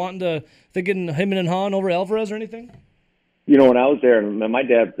process or thinking him and Han over Alvarez or anything? When I was there, my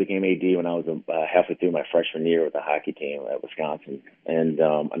dad became AD when I was halfway through my freshman year with the hockey team at Wisconsin. And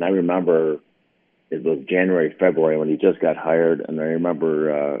I remember it was January, February when he just got hired. And I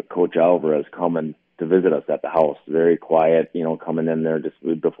remember Coach Alvarez coming to visit us at the house, very quiet, coming in there just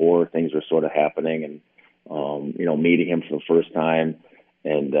before things were sort of happening and, meeting him for the first time.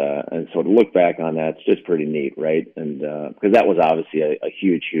 And so to look back on that, it's just pretty neat, right? And because that was obviously a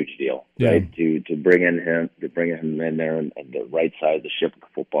huge, huge deal, right? To bring him in there and the right side of the ship of the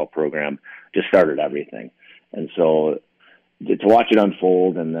football program just started everything. And so to watch it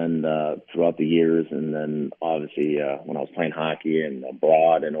unfold, and then throughout the years, and then obviously when I was playing hockey and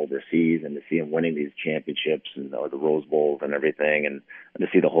abroad and overseas, and to see him winning these championships and or the Rose Bowls and everything, and to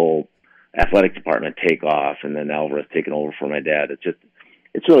see the whole athletic department take off, and then Alvarez taking over for my dad,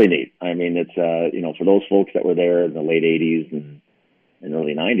 it's really neat. I mean, it's for those folks that were there in the late '80s and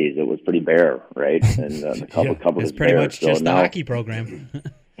early '90s, it was pretty bare, right? And the cover it's was pretty bare. much just the hockey program.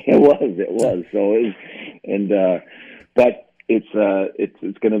 It was. So it was, and but it's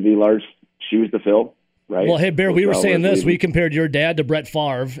going to be large shoes to fill. Right. Well, hey, Bear, we were saying this. We compared your dad to Brett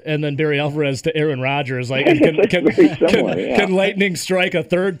Favre and then Barry Alvarez to Aaron Rodgers. Like, can lightning strike a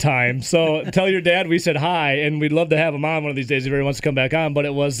third time? So tell your dad we said hi, and we'd love to have him on one of these days if he wants to come back on. But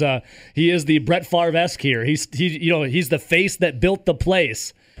it was he is the Brett Favre-esque here. He's the face that built the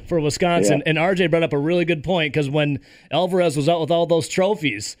place for Wisconsin. Yeah. And RJ brought up a really good point because when Alvarez was out with all those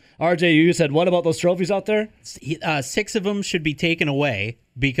trophies, RJ, you said, what about those trophies out there? 6 of them should be taken away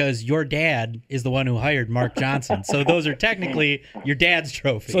because your dad is the one who hired Mark Johnson. So those are technically your dad's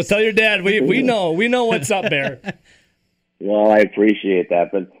trophies. So tell your dad we know what's up there. Well, I appreciate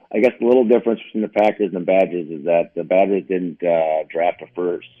that, but I guess the little difference between the Packers and the Badgers is that the Badgers didn't draft a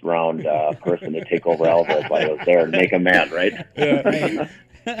first-round person to take over Alvarez while he was there and make a man, right? Yeah.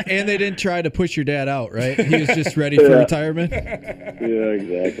 And they didn't try to push your dad out, right? He was just ready for retirement. Yeah,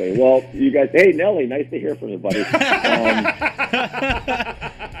 exactly. Well, you guys, hey, Nelly, nice to hear from you, buddy.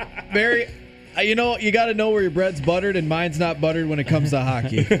 Barry, you got to know where your bread's buttered, and mine's not buttered when it comes to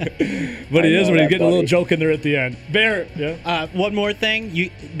hockey. But it is when you get a little joke in there at the end. Bear, yeah. One more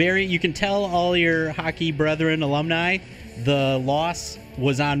thing, Barry, you can tell all your hockey brethren, alumni, the loss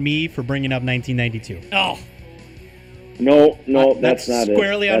was on me for bringing up 1992. Oh. No, that's not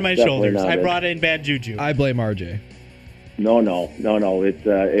squarely it. on my shoulders. I brought in bad juju. I blame RJ. No.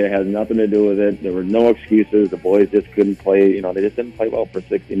 It has nothing to do with it. There were no excuses. The boys just couldn't play. You know, they just didn't play well for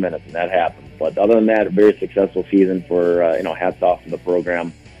 60 minutes, and that happened. But other than that, a very successful season for hats off to the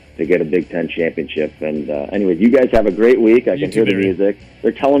program to get a Big Ten championship. And anyways, you guys have a great week. I can hear the music.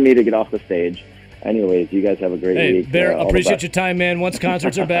 They're telling me to get off the stage. Anyways, you guys have a great week. Bear, appreciate your time, man. Once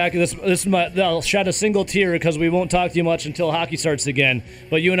concerts are back, I'll shed a single tear because we won't talk to you much until hockey starts again.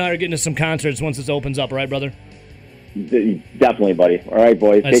 But you and I are getting to some concerts once this opens up, all right, brother? Definitely, buddy. All right,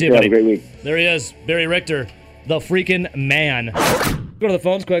 boys. Take care. Have a great week. There he is, Barry Richter, the freaking man. Go to the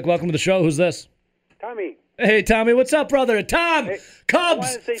phones quick. Welcome to the show. Who's this? Tommy. Hey, Tommy. What's up, brother? Tom, hey,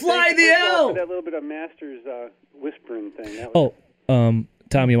 Cubs, fly the L. That little bit of Masters whispering thing.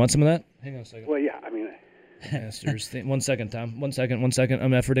 Tommy, you want some of that? Hang on a second. Well, yeah. I mean, Masters thing. 1 second, Tom. 1 second.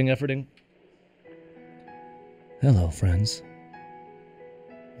 I'm efforting. Hello, friends.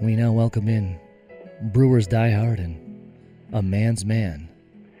 We now welcome in Brewers diehard and a man's man,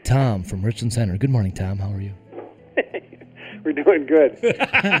 Tom from Richland Center. Good morning, Tom. How are you? We're doing good.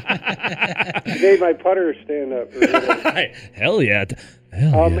 Made my putter stand up. Hell yeah.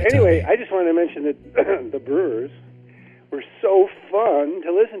 Anyway, I just wanted to mention that the Brewers were so fun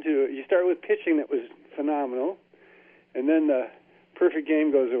to listen to. You start with pitching that was phenomenal, and then the perfect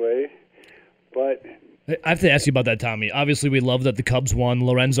game goes away. But I have to ask you about that, Tommy. Obviously, we love that the Cubs won.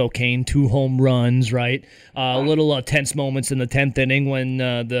 Lorenzo Cain, 2 home runs, right? Little tense moments in the 10th inning when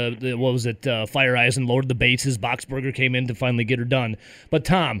Fire Eisen loaded the bases. Boxberger came in to finally get her done. But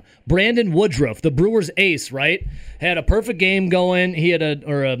Tom, Brandon Woodruff, the Brewers ace, right, had a perfect game going. He had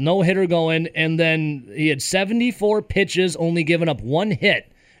a no-hitter going, and then he had 74 pitches, only giving up 1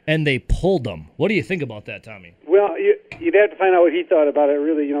 hit, and they pulled him. What do you think about that, Tommy? Well, you'd have to find out what he thought about it.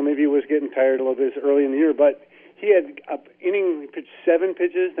 Really, maybe he was getting tired a little bit early in the year, but he had an inning. He pitched 7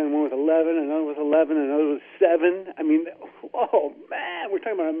 pitches, then one with 11, another with 11, another with 7. I mean, oh man, we're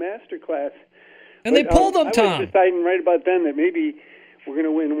talking about a master class. And they pulled him, Tom. I was deciding right about then that maybe we're going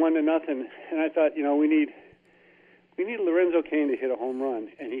to win 1-0, and I thought, we need Lorenzo Cain to hit a home run,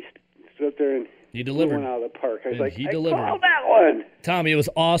 and he stood up there and he delivered one out of the park. I was like, he I delivered. called that one. Tommy, it was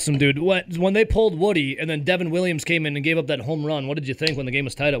awesome, dude. When they pulled Woody and then Devin Williams came in and gave up that home run, what did you think when the game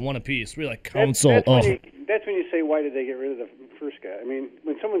was tied at 1 apiece? We were like, that's when you say, why did they get rid of the first guy? I mean,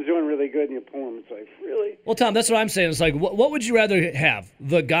 when someone's doing really good and you pull them, it's like, really? Well, Tom, that's what I'm saying. It's like, what would you rather have?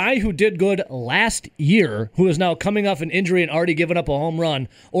 The guy who did good last year, who is now coming off an injury and already given up a home run,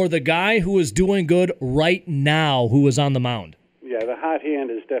 or the guy who is doing good right now who is on the mound? Yeah, the hot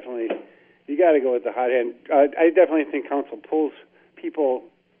hand is definitely... You got to go with the hot hand. I definitely think Counsell pulls people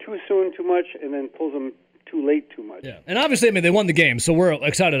too soon too much and then pulls them too late too much. Yeah, and obviously, I mean, they won the game, so we're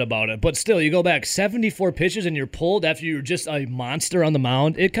excited about it. But still, you go back 74 pitches and you're pulled after you're just a monster on the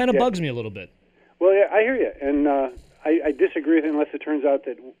mound. It kind of bugs me a little bit. Well, yeah, I hear you, and I disagree with it unless it turns out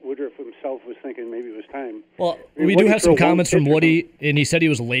that Woodruff himself was thinking maybe it was time. Well, we do have some comments from Woody, and he said he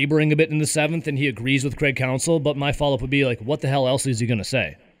was laboring a bit in the 7th, and he agrees with Craig Counsell. But my follow-up would be like, what the hell else is he going to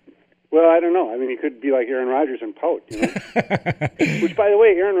say? Well, I don't know. I mean, he could be like Aaron Rodgers and pout, Which, by the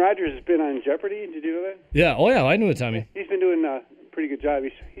way, Aaron Rodgers has been on Jeopardy. Did you know that? Yeah. Oh, yeah. I knew it, Tommy. He's been doing a pretty good job.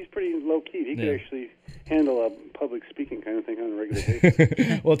 He's pretty low-key. He could actually handle a public speaking kind of thing on a regular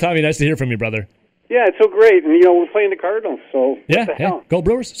basis. Well, Tommy, nice to hear from you, brother. Yeah, it's so great. And, we're playing the Cardinals, so what the hell? Go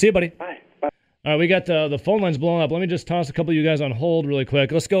Brewers. See you, buddy. Bye. All right, we got the phone lines blowing up. Let me just toss a couple of you guys on hold really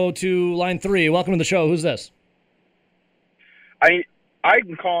quick. Let's go to line 3. Welcome to the show. Who's this?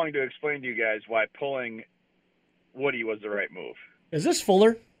 I'm calling to explain to you guys why pulling Woody was the right move. Is this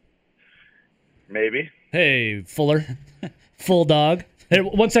Fuller? Maybe. Hey, Fuller. Full dog. Hey,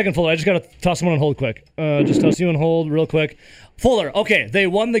 1 second, Fuller. I just got to toss someone on hold quick. Just toss you on hold real quick. Fuller, okay, they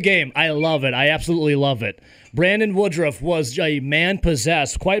won the game. I love it. I absolutely love it. Brandon Woodruff was a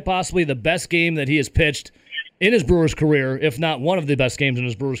man-possessed, quite possibly the best game that he has pitched in his Brewers career, if not one of the best games in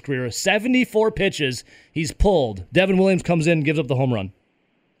his Brewers career. 74 pitches he's pulled. Devin Williams comes in and gives up the home run.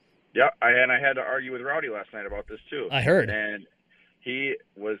 Yeah, and I had to argue with Rowdy last night about this too. I heard. And he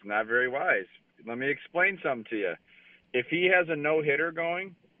was not very wise. Let me explain something to you. If he has a no-hitter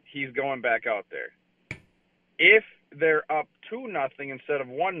going, he's going back out there. If they're up 2-0 instead of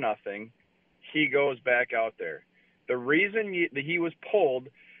 1-0, he goes back out there. The reason that he was pulled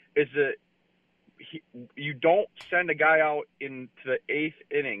is that you don't send a guy out into the 8th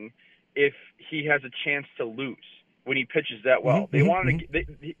inning if he has a chance to lose when he pitches that well. They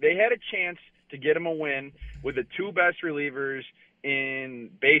had a chance to get him a win with the 2 best relievers in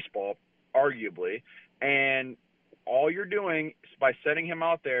baseball, arguably, and all you're doing by setting him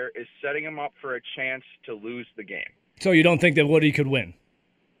out there is setting him up for a chance to lose the game. So you don't think that Woody could win?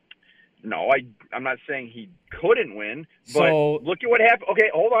 No, I'm not saying he couldn't win, but So- look at what happened. Okay,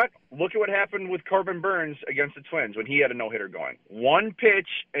 hold on. Look at what happened with Corbin Burns against the Twins when he had a no-hitter going. One pitch,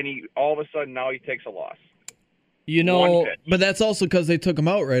 and he all of a sudden now he takes a loss. You know, One pitch. But that's also because they took him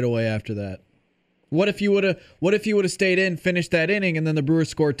out right away after that. What if you would have stayed in, finished that inning, and then the Brewers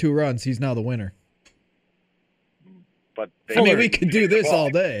scored 2 runs? He's now the winner. But they, I mean, we could do this all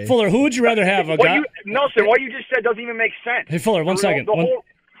day. Fuller, who would you rather have? A guy? Nelson, what you just said doesn't even make sense. Hey, Fuller, one second.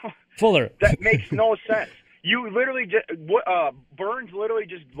 Fuller. That makes no sense. You literally just Burns literally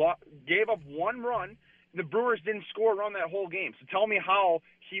just gave up 1 run. The Brewers didn't score a run that whole game. So tell me how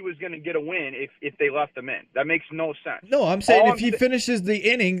he was going to get a win if they left him in. That makes no sense. No, I'm saying if he finishes the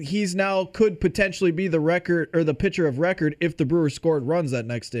inning, he's now could potentially be the record or the pitcher of record if the Brewers scored runs that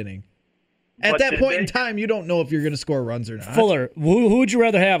next inning. At that point in time, you don't know if you're going to score runs or not. Fuller, who would you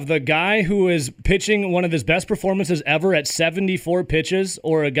rather have? The guy who is pitching one of his best performances ever at 74 pitches,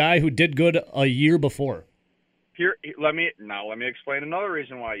 or a guy who did good a year before? Here, let me explain another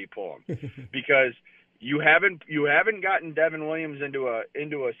reason why you pull him. Because you haven't gotten Devin Williams into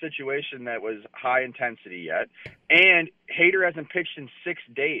a situation that was high intensity yet, and Hader hasn't pitched in 6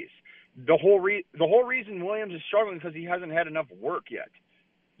 days. The whole reason Williams is struggling is because he hasn't had enough work yet.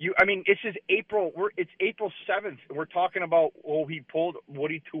 It's just April. It's April 7th. We're talking about he pulled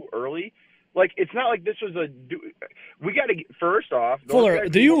Woody too early. Like, it's not like this was we got to first off. Fuller,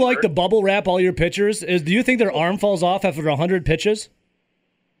 do you like to bubble wrap all your pitchers? Do you think their arm falls off after 100 pitches?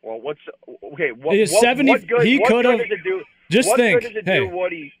 Well, what good? He could have. Just what think. Good does it do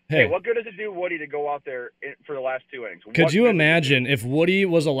Woody? Hey, what good does it do Woody to go out there for the last 2 innings? Could you imagine if Woody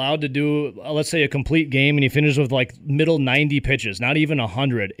was allowed to do, let's say, a complete game and he finishes with like middle 90 pitches, not even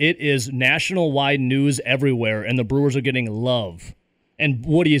 100? It is national-wide news everywhere, and the Brewers are getting love, and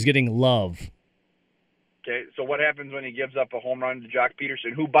Woody is getting love. Okay, so what happens when he gives up a home run to Jock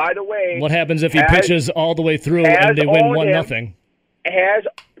Peterson, who, by the way, what happens if he pitches all the way through and they win 1-0? Has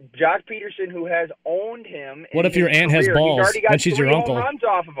Jock Peterson, who has owned him. What if your aunt has balls and she's your uncle? Runs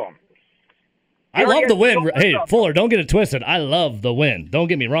off of him. I love the win. Hey, Fuller, don't get it twisted. I love the win. Don't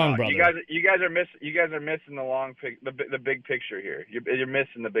get me wrong, brother. You guys are missing the big picture here. You're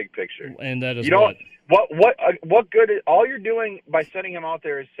missing the big picture. And that is what good is, all you're doing by sending him out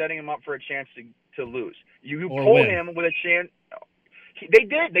there is setting him up for a chance to lose. You pull him with a chance. They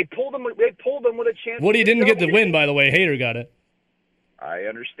did. They pulled him with a chance. Woody didn't get the win, by the way. Hader got it. I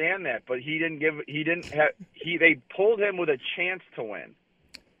understand that, but they pulled him with a chance to win.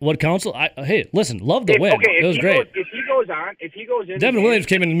 What counsel? Hey, listen, love the win. It was great. If he goes in, Devin Williams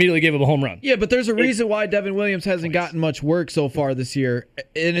came in and immediately gave him a home run. Yeah, but there's a reason why Devin Williams hasn't gotten much work so far this year,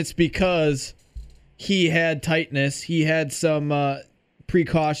 and it's because he had tightness. He had some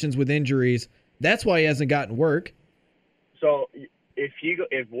precautions with injuries. That's why he hasn't gotten work. So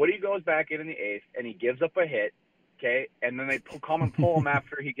if Woody goes back in the 8th and he gives up a hit, okay, and then they come and pull him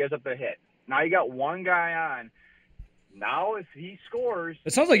after he gives up a hit. Now you got one guy on. Now if he scores,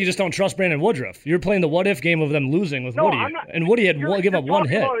 it sounds like you just don't trust Brandon Woodruff. You're playing the what-if game of them losing with Woody, and Woody had given up one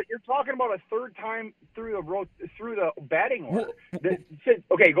hit. You're talking about a third time through the batting order.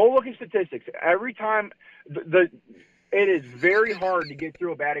 Okay, go look at statistics. Every time it is very hard to get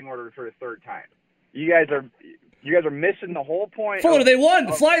through a batting order for the third time. You guys are missing the whole point. Fuller, they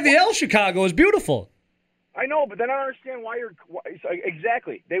won. Fly the L Chicago is beautiful. I know, but then I don't understand why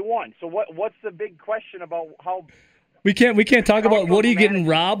exactly they won. So what's the big question about how? We can't talk about Woody getting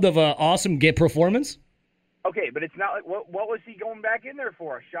robbed of an awesome performance. Okay, but it's not like what was he going back in there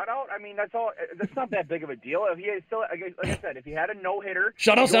for? A shutout? I mean, that's all. That's not that big of a deal. If he is still, like I said, if he had a no hitter,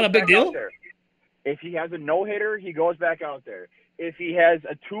 shutout's not a big deal. If he has a no hitter, he goes back out there. If he has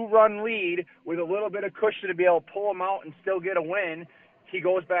a 2-run lead with a little bit of cushion to be able to pull him out and still get a win, he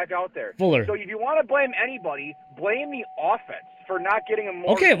goes back out there. Fuller. So if you want to blame anybody, blame the offense for not getting him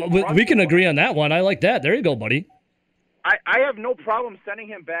more. Okay, we can agree on that one. I like that. There you go, buddy. I have no problem sending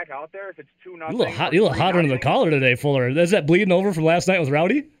him back out there if it's 2-0. You look hotter than the collar today, Fuller. Is that bleeding over from last night with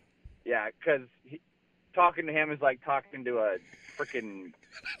Rowdy? Yeah, because talking to him is like talking to a freaking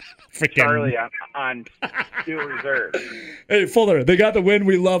Charlie on Steel Reserve. Hey, Fuller, they got the win.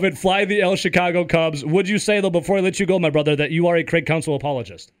 We love it. Fly the L Chicago Cubs. Would you say, though, before I let you go, my brother, that you are a Craig Counsell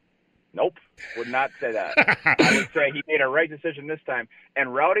apologist? Nope, would not say that. I would say he made a right decision this time.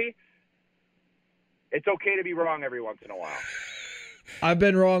 And Rowdy, it's okay to be wrong every once in a while. I've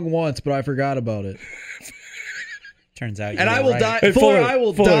been wrong once, but I forgot about it. Turns out, and I will die. Hey, Fuller, Fuller, I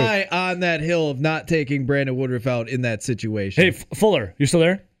will Fuller. die on that hill of not taking Brandon Woodruff out in that situation. Hey, Fuller, you still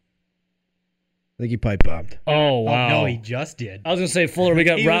there? I think he pipe bombed. Oh wow! Oh, no, he just did. I was gonna say, Fuller. We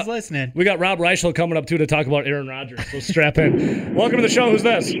got he Rob. was listening. We got Rob Reichel coming up too to talk about Aaron Rodgers. So strap in. Welcome to the show. Who's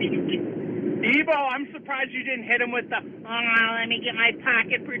this? surprised you didn't hit him with the, let me get my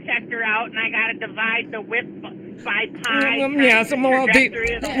pocket protector out and I got to divide the whip by pi. Yes, well,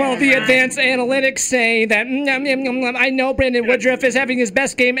 the advanced analytics say that I know Brandon Woodruff is having his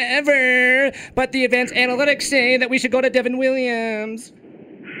best game ever, but the advanced analytics say that we should go to Devin Williams.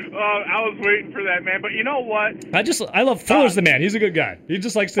 I was waiting for that, man. But you know what? I love Fuller's the man. He's a good guy. He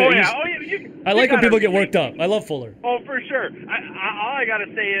just likes to. I like when people get worked up. I love Fuller. Oh, for sure. All I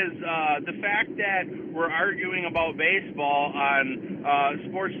gotta say is the fact that we're arguing about baseball on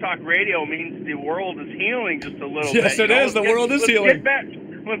Sports Talk Radio means the world is healing just a little bit. Yes, it is. The world is healing.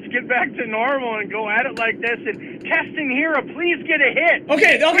 Let's get back to normal and go at it like this. And Keston Hiura, please get a hit.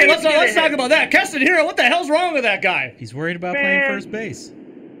 Okay. Let's talk about that. Keston Hiura, what the hell's wrong with that guy? He's worried about playing first base.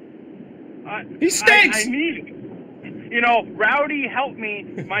 He stinks. I mean, Rowdy helped me.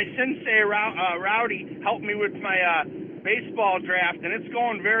 My sensei, Rowdy, helped me with my baseball draft, and it's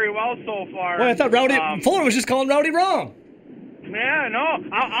going very well so far. Well, I thought Fuller was just calling Rowdy wrong. Yeah, no,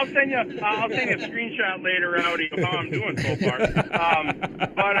 I'll send you a screenshot later, Rowdy, of how I'm doing so far.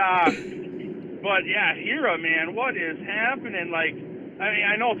 But yeah, Hiura, man, what is happening? Like, I mean,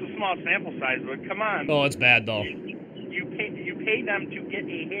 I know it's a small sample size, but come on. Oh, it's bad though. You pay them to get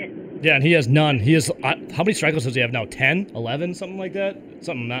a hit. Yeah, and he has none. He has how many strikeouts does he have now? 10, 11, something like that.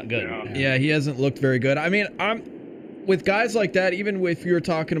 Something not good. Yeah, he hasn't looked very good. I mean, with guys like that. Even if you were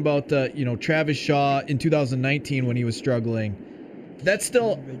talking about Travis Shaw in 2019 when he was struggling. That's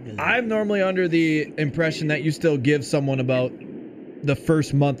still, I'm normally under the impression that you still give someone about the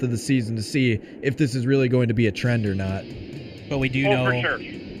first month of the season to see if this is really going to be a trend or not. But we do know. For sure.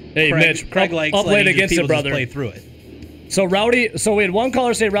 Hey, Mitch, Craig likes I'll play it against people the brother. Just play through it. So we had one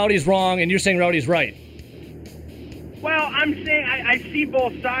caller say Rowdy's wrong, and you're saying Rowdy's right. Well, I'm saying I see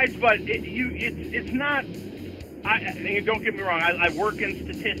both sides, but it's not. Don't get me wrong. I work in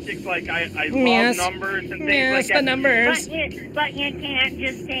statistics. Like I love numbers and things like that. The numbers. But you can't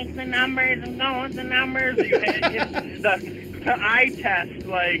just take the numbers and go with the numbers. It's the eye test.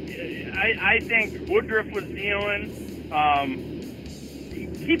 Like I think Woodruff was dealing.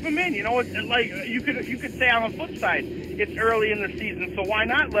 Keep him in. It's like you could say on the flip side, it's early in the season, so why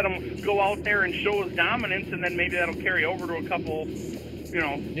not let him go out there and show his dominance, and then maybe that'll carry over to a couple,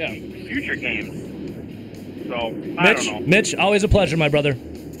 future games. So, I don't know. Mitch, always a pleasure, my brother.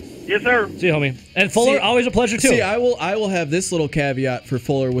 Yes, sir. See you, homie. And Fuller, always a pleasure, too. See, I will have this little caveat for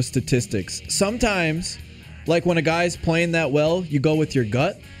Fuller with statistics. Sometimes, like when a guy's playing that well, you go with your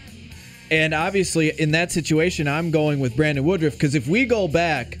gut. And obviously, in that situation, I'm going with Brandon Woodruff, because if we go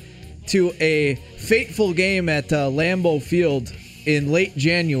back to a fateful game at Lambeau Field in late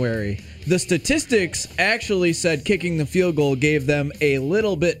January, the statistics actually said kicking the field goal gave them a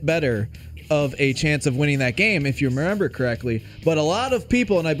little bit better of a chance of winning that game, if you remember correctly. But a lot of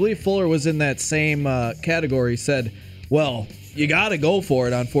people, and I believe Fuller was in that same category, said, well, you got to go for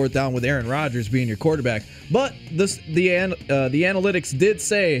it on fourth down with Aaron Rodgers being your quarterback. But the analytics did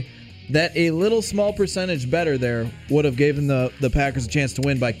say that a little small percentage better there would have given the Packers a chance to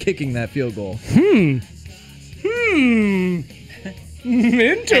win by kicking that field goal.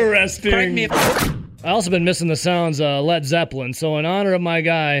 Interesting. Correct me if I also been missing the sounds of Led Zeppelin, so in honor of my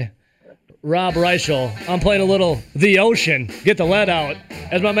guy, Rob Reichel, I'm playing a little The Ocean. Get the lead out.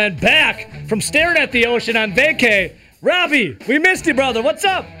 As my man back from staring at the ocean on vacay. Robbie, we missed you, brother. What's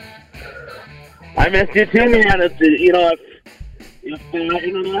up? I missed you too, man. If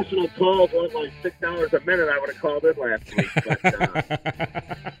international calls went like $6 a minute, I would have called in last week. But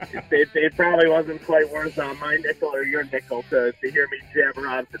it probably wasn't quite worth my nickel or your nickel to hear me jabber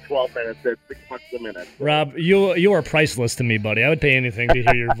on for 12 minutes at $6 a minute. Rob, you are priceless to me, buddy. I would pay anything to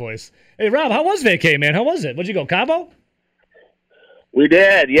hear your voice. Hey, Rob, how was vacay, man? How was it? Where'd you go, Cabo? We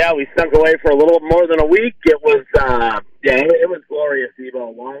did, yeah. We stunk away for a little more than a week. It was, it was glorious,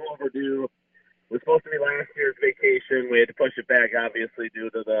 Evo. Long overdue. It was supposed to be last year's vacation. We had to push it back, obviously, due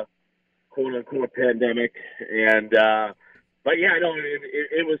to the quote-unquote pandemic. But yeah, no,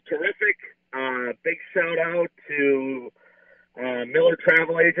 it was terrific. Big shout-out to Miller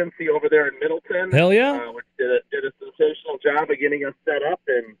Travel Agency over there in Middleton. Hell yeah. Which did a sensational job of getting us set up,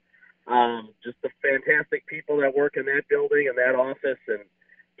 and just the fantastic people that work in that building and that office, and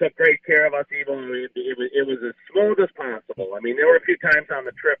took great care of us, even. It was as smooth as possible. I mean, there were a few times on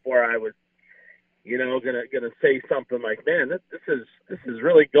the trip where I was, gonna say something like, "Man, this is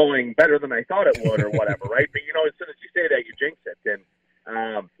really going better than I thought it would," or whatever, right? But as soon as you say that, you jinx it, and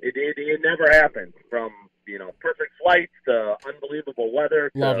it never happened. From perfect flights to unbelievable weather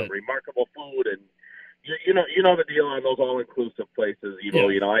to remarkable food, and you know the deal on those all-inclusive places,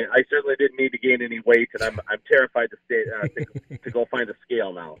 Evo. Yeah. I certainly didn't need to gain any weight, and I'm terrified to go find a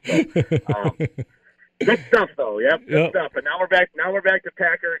scale now. So, Good stuff, though. Yep, good stuff. And now we're back. Now we're back to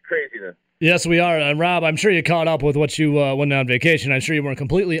Packer craziness. Yes, we are. And Rob, I'm sure you caught up with what you went on vacation. I'm sure you weren't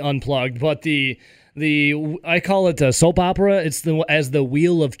completely unplugged, but the I call it a soap opera. It's as the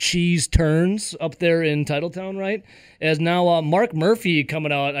wheel of cheese turns up there in Titletown, right? As now Mark Murphy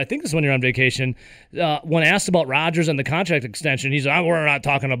coming out. I think this is when you're on vacation. When asked about Rodgers and the contract extension, he's like, we're not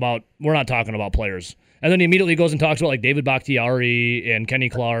talking about players. And then he immediately goes and talks about like David Bakhtiari and Kenny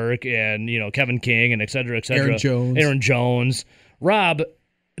Clark and Kevin King and et cetera, et cetera. Aaron Jones. Rob,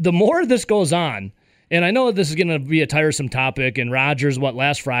 the more this goes on, and I know this is going to be a tiresome topic, and Rodgers,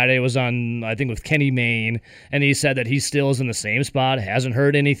 last Friday was on, I think, with Kenny Mayne, and he said that he still is in the same spot, hasn't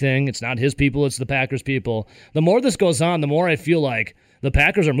heard anything. It's not his people, it's the Packers people. The more this goes on, the more I feel like the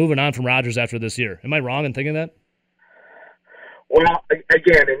Packers are moving on from Rodgers after this year. Am I wrong in thinking that? Well,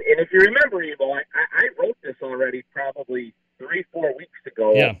 again, and if you remember, Evo, I wrote this already probably 3-4 weeks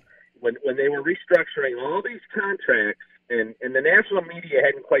ago when they were restructuring all these contracts, and the national media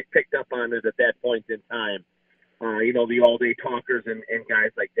hadn't quite picked up on it at that point in time. The all-day talkers and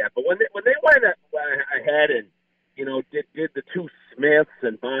guys like that. But when they went ahead and did the two Smiths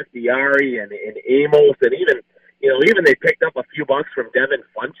and Bakhtiari and Amos, and even they picked up a few bucks from Devin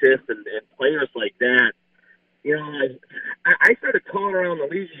Funchess and players like that. I started calling around the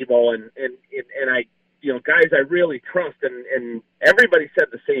league, Evo, and I, guys I really trust, and everybody said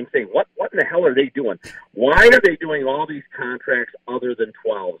the same thing. What in the hell are they doing? Why are they doing all these contracts other than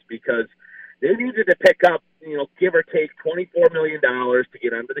 12s? Because they needed to pick up, give or take $24 million to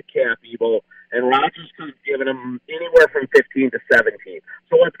get under the cap, Evo, and Rodgers could have given them anywhere from 15 to 17.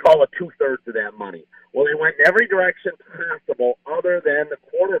 So let's call it 2/3 of that money. Well, they went in every direction possible other than the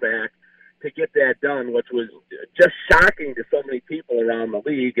quarterback to get that done, which was just shocking to so many people around the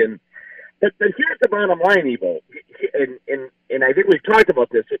league. But here's the bottom line, Evo, and I think we've talked about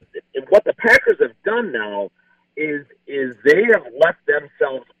this. And what the Packers have done now is they have left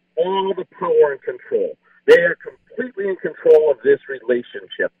themselves all the power and control. They are completely in control of this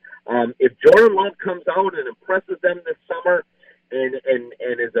relationship. If Jordan Love comes out and impresses them this summer and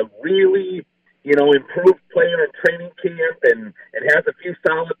is a really improved player in training camp and has a few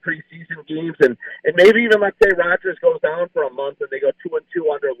solid preseason games, and maybe even, let's say, Rodgers goes down for a month and they go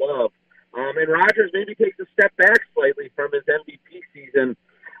 2-2 under Love, and Rodgers maybe takes a step back slightly from his MVP season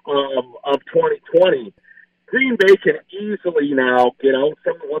of 2020, Green Bay can easily now get out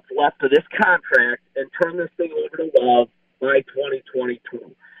from what's left of this contract and turn this thing over to Love by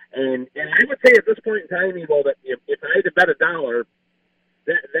 2022. And I would say at this point in time, Evo, that if I had to bet $1,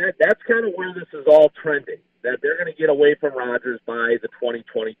 that's kind of where this is all trending, that they're going to get away from Rodgers by the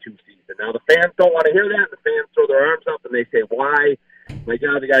 2022 season. Now, the fans don't want to hear that. The fans throw their arms up and they say, why? My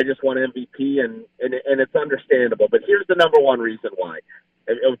God, the guy just won MVP, and it's understandable. But here's the number one reason why.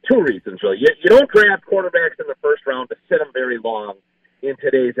 Two reasons, really. You don't draft quarterbacks in the first round to sit them very long in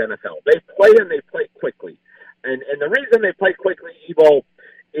today's NFL. They play, and they play quickly. And the reason they play quickly, Evo,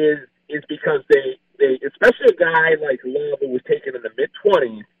 is because they especially a guy like Love, who was taken in the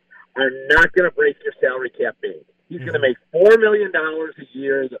mid-20s, are not going to break your salary cap big. He's going to make $4 million a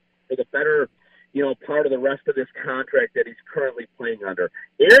year for the better, part of the rest of this contract that he's currently playing under.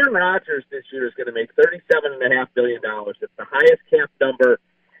 Aaron Rodgers this year is going to make $37.5 billion. It's the highest cap number.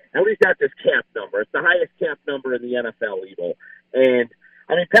 At least not this cap number. It's the highest cap number in the NFL, Evo. And,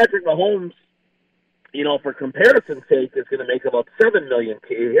 Patrick Mahomes, for comparison's sake, is going to make about $7 million.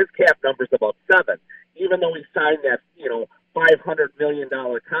 His cap number's about $7 million, even though he signed that, $500 million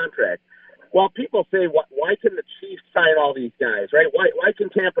contract. Well, people say, why can the Chiefs sign all these guys, right? Why can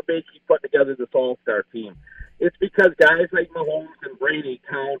Tampa Bay keep putting together this all-star team? It's because guys like Mahomes and Brady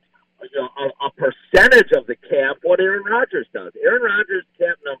count a percentage of the cap what Aaron Rodgers does. Aaron Rodgers'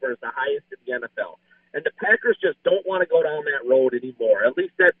 cap number is the highest in the NFL, and the Packers just don't want to go down that road anymore. At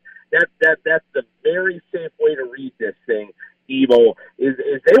least that's the very safe way to read this thing, Evo, is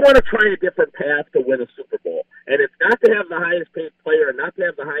they want to try a different path to win a Super Bowl. And it's not to have the highest paid player and not to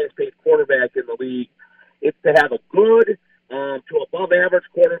have the highest paid quarterback in the league. It's to have a good to above average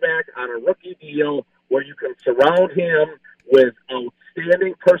quarterback on a rookie deal where you can surround him with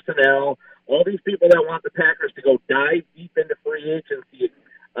outstanding personnel. All these people that want the Packers to go dive deep into free agency,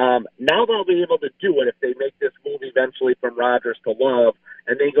 now they'll be able to do it if they make this move eventually from Rodgers to Love,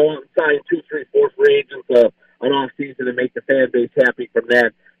 and they go out and sign 2, 3, 4 free agents an off season and make the fan base happy from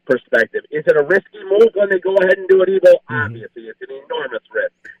that perspective. Is it a risky move when they go ahead and do it, Evo? Obviously, it's an enormous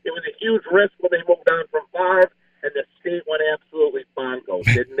risk. It was a huge risk when they moved on from Favre, and the state went absolutely bongo,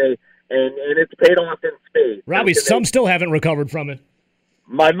 didn't they? And it's paid off in spades. Robbie, some still haven't recovered from it.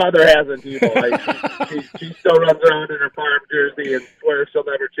 My mother hasn't, Evo. She still runs around in her farm jersey and swears she'll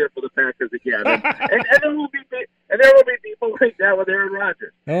never cheer for the Packers again. And there will be people like that with Aaron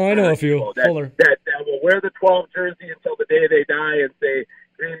Rodgers. Oh, I know a few. That will wear the 12 jersey until the day they die and say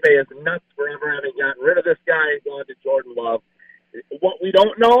Green Bay is nuts for ever having gotten rid of this guy and gone to Jordan Love. What we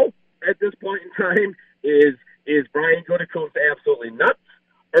don't know at this point in time is Brian Gutekunst absolutely nuts,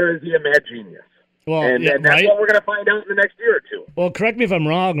 or is he a mad genius? Well, and that's right? what we're going to find out in the next year or two. Well, correct me if I'm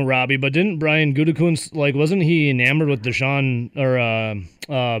wrong, Robbie, but didn't Brian Gutekunst, wasn't he enamored with Deshaun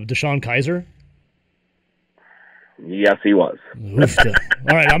Kaiser? Yes, he was.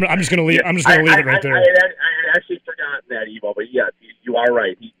 All right, I'm just going to leave. I'm just going to leave it right there. I had actually forgotten that, Evo, but yes, you are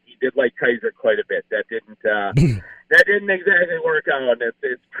right. He did like Kaiser quite a bit. That didn't exactly work out.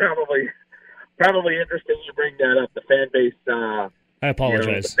 It's probably interesting you bring that up. The fan base. I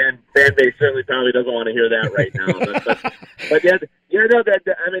apologize. The fan base certainly probably doesn't want to hear that right now. but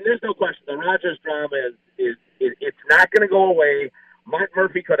there's no question. The Rodgers drama is it's not going to go away. Mark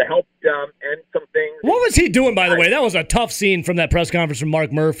Murphy could have helped end some things. What was he doing, by the way? That was a tough scene from that press conference from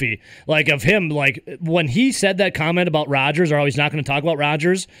Mark Murphy. Of him, when he said that comment about Rodgers, or how he's not going to talk about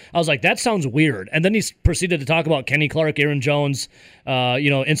Rodgers, I was like, that sounds weird. And then he proceeded to talk about Kenny Clark, Aaron Jones,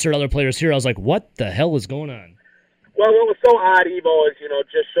 insert other players here. I was like, what the hell is going on? Well, what was so odd, Evo, is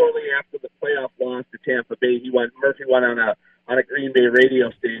just shortly after the playoff loss to Tampa Bay, Murphy went on a Green Bay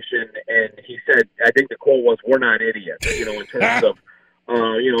radio station, and he said, I think the quote was, "We're not idiots," in terms of,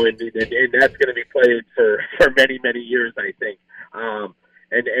 and that's going to be played for many, many years, I think,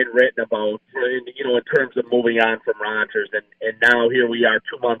 and written about, in terms of moving on from Rodgers, and now here we are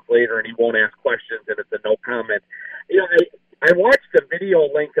 2 months later, and he won't ask questions, and it's a no comment. I watched a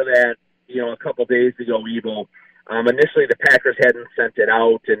video link of that, a couple days ago, Evo. Initially, the Packers hadn't sent it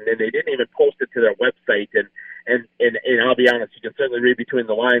out, and they didn't even post it to their website. And I'll be honest, you can certainly read between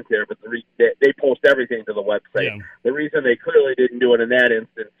the lines there, but they post everything to the website. Yeah. The reason they clearly didn't do it in that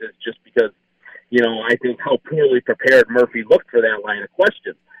instance is just because, I think how poorly prepared Murphy looked for that line of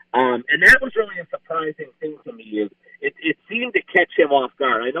questions. And that was really a surprising thing to me. It seemed to catch him off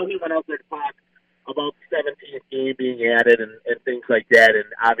guard. I know he went out there to talk about the 17th game being added and things like that, and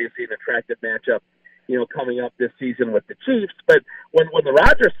obviously an attractive matchup coming up this season with the Chiefs. But when the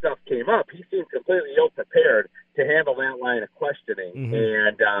Rodgers stuff came up, he seemed completely ill-prepared to handle that line of questioning. Mm-hmm.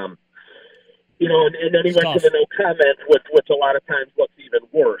 And, and then he went to the no comment, which a lot of times looks even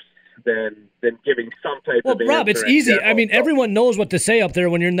worse than giving some type of answer. Well, Rob, it's easy. I mean, everyone knows what to say up there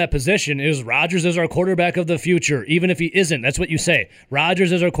when you're in that position. Rodgers is our quarterback of the future, even if he isn't. That's what you say.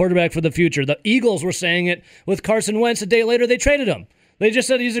 Rodgers is our quarterback for the future. The Eagles were saying it with Carson Wentz. A day later, they traded him. They just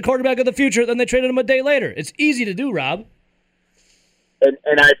said he's a quarterback of the future, then they traded him a day later. It's easy to do, Rob. And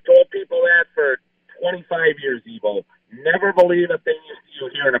I've told people that for 25 years, Evo. Never believe a thing you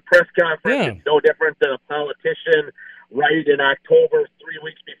hear in a press conference. Yeah. It's no different than a politician right in October, 3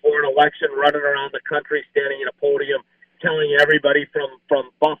 weeks before an election, running around the country, standing in a podium, telling everybody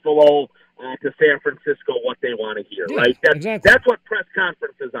from Buffalo to San Francisco what they want to hear, right? That's what press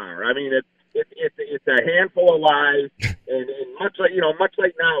conferences are. I mean, it's a handful of lies, and much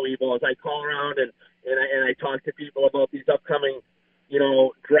like now, Evo, as I call around and I talk to people about these upcoming,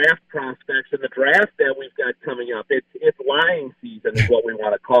 draft prospects and the draft that we've got coming up. It's lying season is what we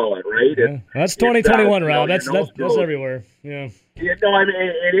want to call it, right? Yeah. That's 2021, Rob. That's everywhere. Yeah. No, I mean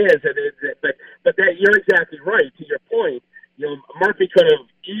it is, but that you're exactly right. To your point, Murphy could have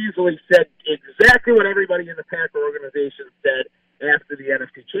easily said exactly what everybody in the Packer organization said after the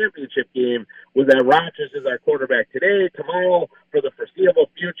NFC Championship game, was that Rodgers is our quarterback today, tomorrow, for the foreseeable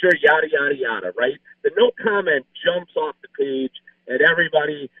future, yada, yada, yada, right? The no comment jumps off the page at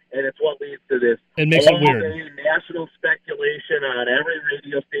everybody, and it's what leads to this. It makes it weird. National speculation on every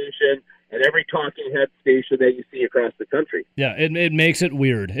radio station and every talking head station that you see across the country. Yeah, it makes it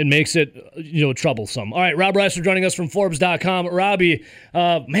weird. It makes it, troublesome. All right, Rob Reiser joining us from Forbes.com. Robbie,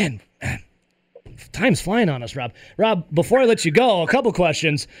 time's flying on us, Rob. Rob, before I let you go, a couple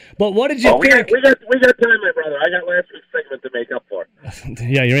questions. But what did you think? We got time, my brother. I got last week's segment to make up for.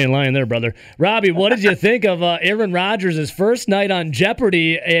 Yeah, you ain't lying there, brother. Robbie, what did you think of Aaron Rodgers' first night on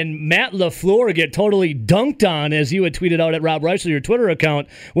Jeopardy and Matt LaFleur get totally dunked on, as you had tweeted out at Rob Reiser, your Twitter account,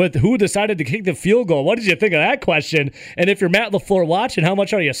 with who decided to kick the field goal? What did you think of that question? And if you're Matt LaFleur watching, how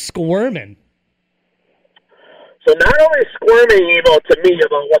much are you squirming? So not only squirming, to me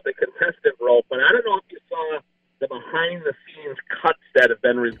about what the contestant wrote, but I don't know if you saw the behind-the-scenes cuts that have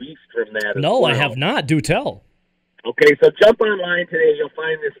been released from that. No, I have not. Do tell. Okay, so jump online today. You'll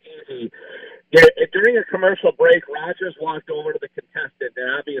find this easy. During a commercial break, Rodgers walked over to the contestant,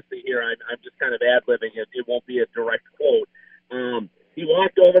 and obviously here I'm just kind of ad-libbing it. It won't be a direct quote. he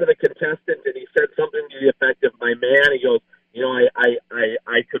walked over to the contestant and he said something to the effect of, "My man," he goes, "you know, I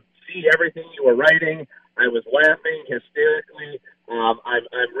could see everything you were writing. I was laughing hysterically.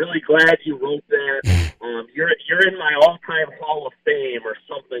 I'm really glad you wrote that. You're in my all-time Hall of Fame," or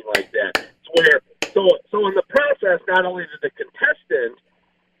something like that. It's where so in the process, not only did the contestant,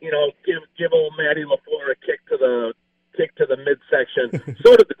 you know, give old Matty LaFleur a kick to the midsection,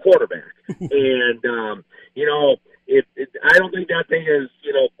 so did the quarterback. And you know, I don't think that thing has,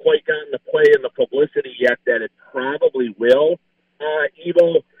 you know, quite gotten the play and the publicity yet that it probably will,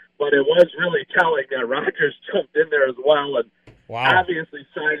 Evo. But it was really telling that Rodgers jumped in there as well and obviously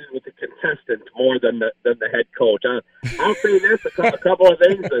sided with the contestant more than the head coach. I'll say this: a couple of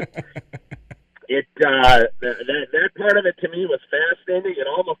things that part of it to me was fascinating. It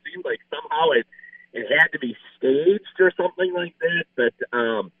almost seemed like somehow it had to be staged or something like that. But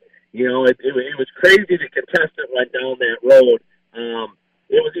you know, it was crazy. The contestant went down that road.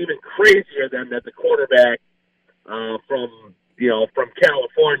 It was even crazier than that the quarterback from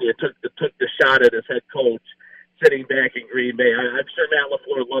California took the shot at his head coach sitting back in Green Bay. I'm sure Matt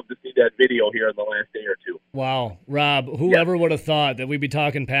LaFleur would love to see that video here in the last day or two. Wow. Rob, whoever would have thought that we'd be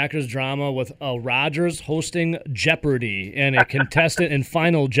talking Packers drama with Rodgers hosting Jeopardy and a contestant in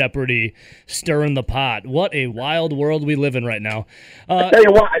Final Jeopardy stirring the pot. What a wild world we live in right now. I tell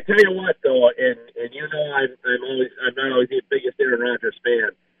you what though, and you know I'm not always the biggest Aaron Rodgers fan.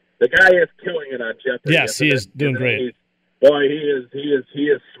 The guy is killing it on Jeopardy. Yes, he is doing great. Boy, he is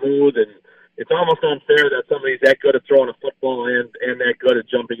smooth, and it's almost unfair that somebody's that good at throwing a football and that good at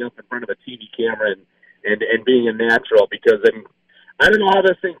jumping up in front of a TV camera and being a natural, because I don't know how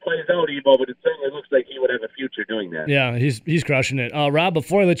this thing plays out, Evo, but it certainly looks like he would have a future doing that. Yeah, he's crushing it. Rob,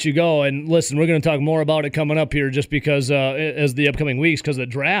 before I let you go, and listen, we're going to talk more about it coming up here just because as the upcoming weeks, because the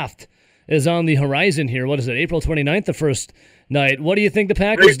draft is on the horizon here. What is it, April 29th, the first night? What do you think the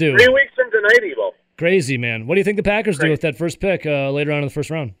Packers do? 3 weeks from tonight, Evo. Crazy, man. What do you think the Packers do with that first pick later on in the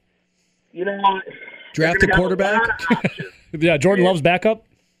first round? You know what? Draft a quarterback? Yeah, Jordan Love's backup?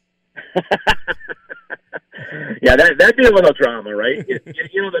 Yeah, that'd be a little drama, right?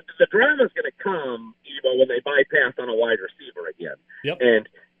 You know, the drama's going to come, Evo, when they bypass on a wide receiver again. Yep. And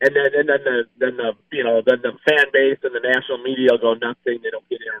then the fan base and the national media will go nuts saying they don't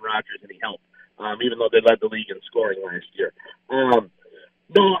get Aaron Rodgers any help, even though they led the league in scoring last year.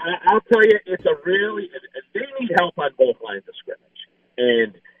 No, I'll tell you, they need help on both lines of scrimmage.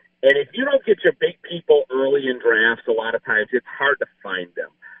 And if you don't get your big people early in drafts, a lot of times it's hard to find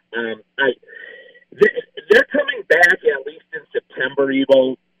them. They're coming back at least in September,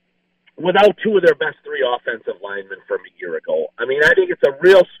 Evo, without two of their best three offensive linemen from a year ago. I mean, I think it's a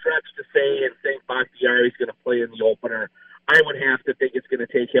real stretch to say and think Bakhtiari's going to play in the opener. I would have to think it's going to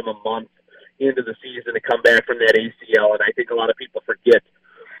take him a month into the season to come back from that ACL, and I think a lot of people forget,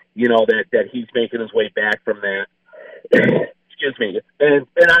 you know, that he's making his way back from that. Excuse me. And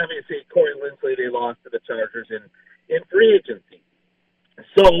obviously, Corey Linsley, they lost to the Chargers in free agency.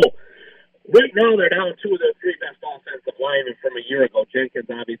 So right now they're down two of their three best offensive linemen from a year ago, Jenkins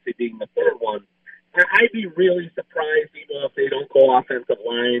obviously being the third one. I'd be really surprised even if they don't go offensive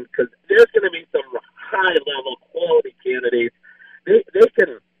line, because there's going to be some high-level quality candidates. They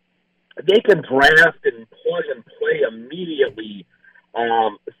can draft and plug and play immediately.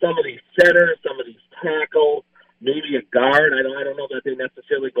 Some of these centers, some of these tackles, maybe a guard. I don't know that they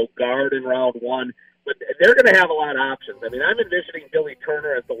necessarily go guard in round one, but they're going to have a lot of options. I mean, I'm envisioning Billy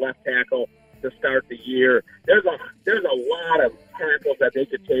Turner as the left tackle to start the year. There's a lot of tackles that they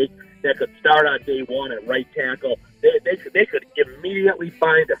could take that could start on day one at right tackle. They could immediately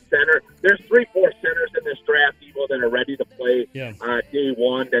find a center. There's 3-4 centers in this draft, Evo, that are ready to play day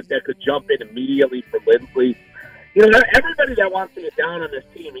one that could jump in immediately for Linsley. You know, everybody that wants to get down on this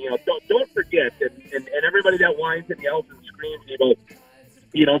team, you know, don't forget, and everybody that whines and yells and screams,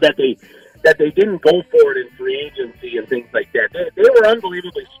 you know, that they didn't go for it in free agency and things like that. They were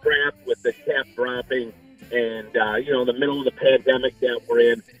unbelievably strapped with the cap dropping and, you know, the middle of the pandemic that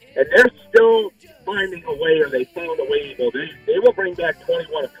we're in. And they're still finding a way, or they found a way. They will bring back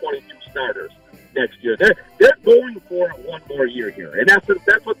 21 of 22 starters next year. They're going for it one more year here. In essence,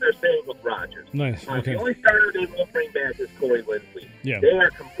 that's what they're saying with Rodgers. Nice. Okay. The only starter they will bring back is Corey Linsley. Yeah. They are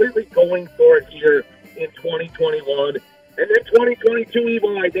completely going for it here in 2021. And then 2022,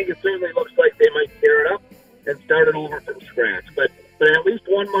 Evo, I think it certainly looks like they might tear it up and start it over from scratch. But but at least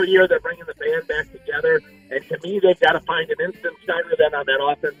one more year they're bringing the band back together. And to me, they've got to find an instant starter then on that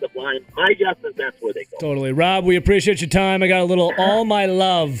offensive line. My guess is that's where they go. Totally. Rob, we appreciate your time. I got a little All My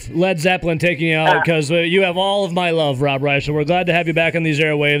Love Led Zeppelin taking you out because you have all of my love, Rob Reischel. We're glad to have you back on these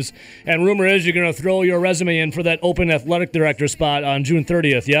airwaves. And rumor is you're going to throw your resume in for that open athletic director spot on June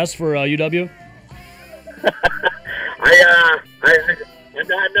 30th, yes, for UW?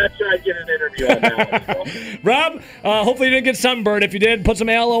 I'm not sure I get an interview on that one. So. Rob, hopefully you didn't get sunburned. If you did, put some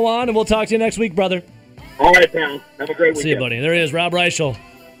aloe on, and we'll talk to you next week, brother. All right, pal. Have a great weekend. See you, buddy. There he is, Rob Reischel.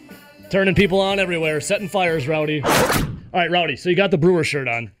 Turning people on everywhere, setting fires, Rowdy. All right, Rowdy, so you got the Brewer shirt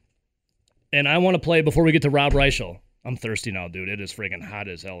on. And I want to play before we get to Rob Reischel. I'm thirsty now, dude. It is friggin' hot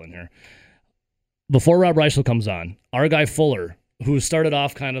as hell in here. Before Rob Reischel comes on, our guy Fuller, who started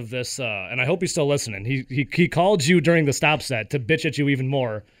off kind of this, and I hope he's still listening. He called you during the stop set to bitch at you even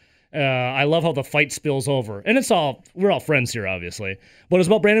more. I love how the fight spills over. And we're all friends here, obviously. But it's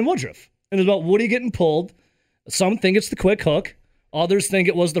about Brandon Woodruff. And it's about Woody getting pulled. Some think it's the quick hook. Others think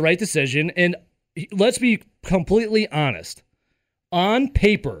it was the right decision. And let's be completely honest. On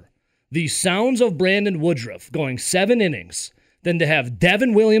paper, the sounds of Brandon Woodruff going 7 innings, then to have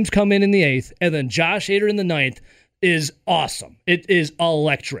Devin Williams come in the 8th, and then Josh Hader in the 9th, is awesome. It is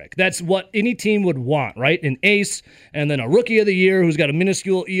electric. That's what any team would want, right? An ace, and then a rookie of the year who's got a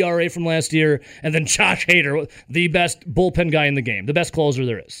minuscule ERA from last year, and then Josh Hader, the best bullpen guy in the game, the best closer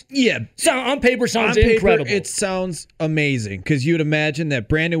there is. Yeah. On paper, sounds incredible. It sounds amazing because you'd imagine that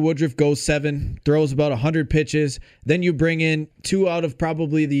Brandon Woodruff goes 7, throws about 100 pitches, then you bring in 2 out of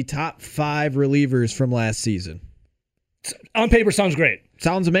probably the top 5 relievers from last season. On paper, sounds great.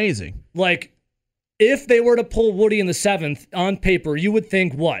 Sounds amazing. Like, if they were to pull Woody in the 7th, on paper, you would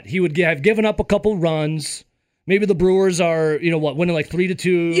think what? He would have given up a couple runs. Maybe the Brewers are, winning like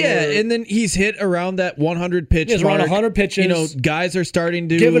 3-2. Yeah, and then he's hit around that 100 pitch mark. Around 100 pitches. Guys are starting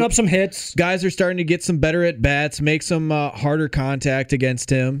to... Giving up some hits. Guys are starting to get some better at bats, make some harder contact against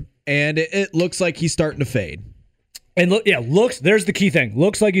him, and it looks like he's starting to fade. And there's the key thing.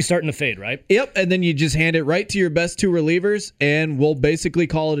 Looks like he's starting to fade, right? Yep, and then you just hand it right to your best 2 relievers, and we'll basically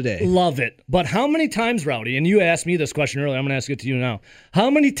call it a day. Love it. But how many times, Rowdy, and you asked me this question earlier, I'm going to ask it to you now. How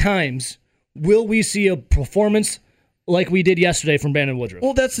many times will we see a performance like we did yesterday from Brandon Woodruff?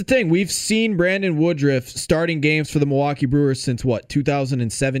 Well, that's the thing. We've seen Brandon Woodruff starting games for the Milwaukee Brewers since,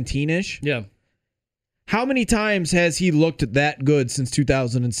 2017-ish? Yeah. How many times has he looked that good since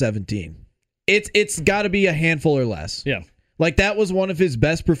 2017? It's got to be a handful or less. Yeah. Like that was one of his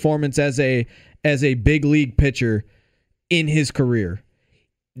best performances as a big league pitcher in his career.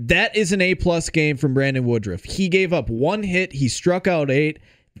 That is an A+ game from Brandon Woodruff. He gave up 1 hit, he struck out 8.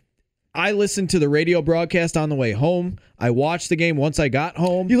 I listened to the radio broadcast on the way home. I watched the game once I got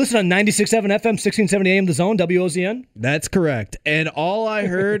home. You listen on 96.7 FM, 1670 AM The Zone, WOZN? That's correct. And all I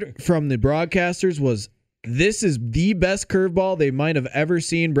heard from the broadcasters was, this is the best curveball they might have ever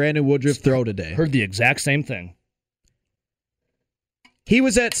seen Brandon Woodruff throw today. Heard the exact same thing. He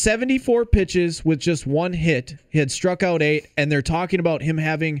was at 74 pitches with just 1 hit. He had struck out 8, and they're talking about him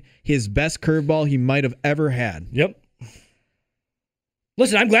having his best curveball he might have ever had. Yep.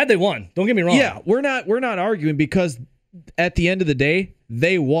 Listen, I'm glad they won. Don't get me wrong. Yeah, we're not arguing because at the end of the day,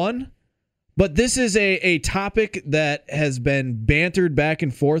 they won. But this is a topic that has been bantered back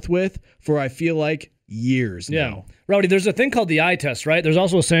and forth with for, I feel like, years now. Rowdy, there's a thing called the eye test, right? There's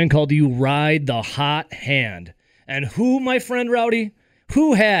also a saying called you ride the hot hand. And who, my friend Rowdy,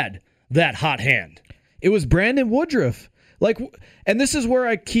 who had that hot hand? It was Brandon Woodruff. And this is where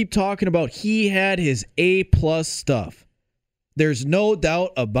I keep talking about he had his A+ stuff. There's no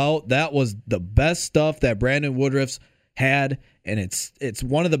doubt about that was the best stuff that Brandon Woodruff's had, and it's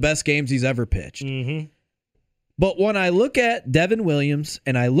one of the best games he's ever pitched. Mm-hmm. But when I look at Devin Williams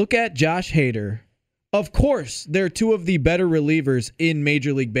and I look at Josh Hader, of course, they're 2 of the better relievers in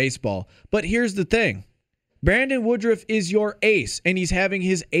Major League Baseball. But here's the thing. Brandon Woodruff is your ace, and he's having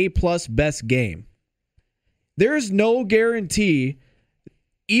his A+ best game. There's no guarantee,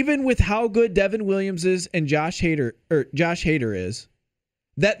 even with how good Devin Williams is and Josh Hader is,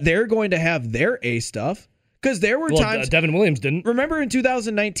 that they're going to have their A stuff. Because there were times... Devin Williams didn't. Remember in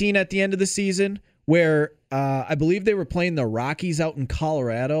 2019 at the end of the season where I believe they were playing the Rockies out in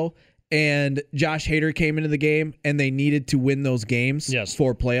Colorado, and Josh Hader came into the game, and they needed to win those games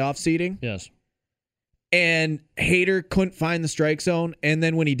for playoff seeding. Yes. And Hader couldn't find the strike zone, and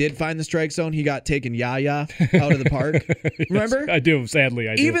then when he did find the strike zone, he got taken yaya out of the park. Remember? I do, sadly.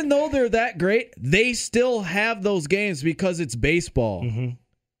 I do. Even though they're that great, they still have those games because it's baseball. Mm-hmm.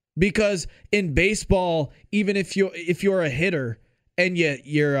 Because in baseball, even if you're a hitter and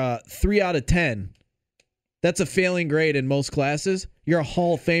you're 3 out of 10, that's a failing grade in most classes. You're a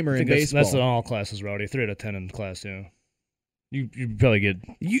Hall of Famer in baseball. That's in all classes, Rowdy. 3 out of 10 in class, yeah. You probably get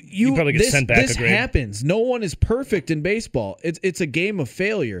you probably get sent back a grade. This happens. No one is perfect in baseball. It's a game of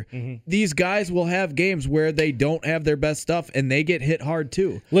failure. Mm-hmm. These guys will have games where they don't have their best stuff and they get hit hard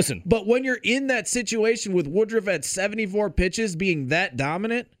too. Listen, but when you're in that situation with Woodruff at 74 pitches being that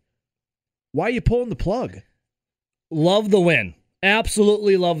dominant, why are you pulling the plug? Love the win.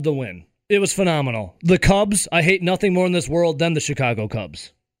 Absolutely love the win. It was phenomenal. The Cubs, I hate nothing more in this world than the Chicago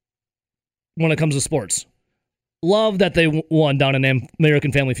Cubs when it comes to sports. Love that they won down in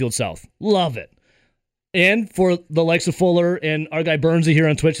American Family Field South. Love it. And for the likes of Fuller and our guy Burnsy here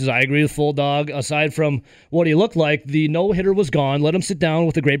on Twitch, says, I agree with Full Dog. Aside from what he looked like, the no-hitter was gone. Let him sit down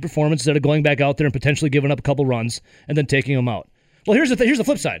with a great performance instead of going back out there and potentially giving up a couple runs and then taking him out. Well, here's the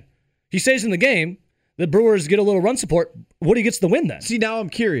flip side. He stays in the game. The Brewers get a little run support. Woody gets the win then. See, now I'm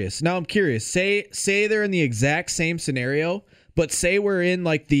curious. Say they're in the exact same scenario, but say we're in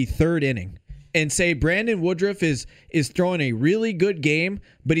like the third inning. And say Brandon Woodruff is throwing a really good game,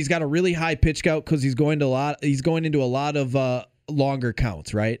 but he's got a really high pitch count because he's going into a lot of longer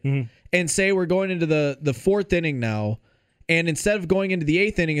counts, right? Mm-hmm. And say we're going into the fourth inning now, and instead of going into the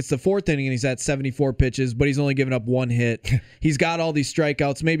eighth inning, it's the fourth inning, and he's at 74 pitches, but he's only given up 1 hit. He's got all these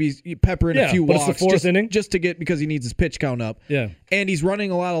strikeouts, maybe pepper in a few walks, it's the fourth inning just to get because he needs his pitch count up. Yeah, and he's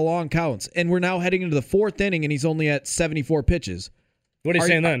running a lot of long counts, and we're now heading into the fourth inning, and he's only at 74 pitches. What are you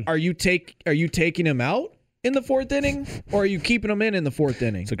saying then? Are you taking him out in the fourth inning, or are you keeping him in the fourth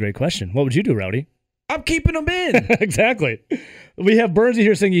inning? It's a great question. What would you do, Rowdy? I'm keeping him in. Exactly. We have Burnsy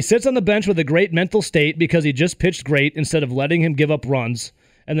here saying he sits on the bench with a great mental state because he just pitched great instead of letting him give up runs,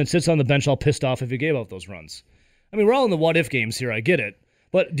 and then sits on the bench all pissed off if he gave up those runs. I mean, we're all in the what-if games here. I get it.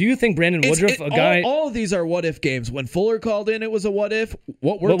 But do you think Brandon Woodruff, all of these are what-if games. When Fuller called in, it was a what-if.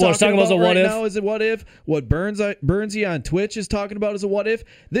 What we're talking about right now is a what-if. What Burnsy on Twitch is talking about is a what-if.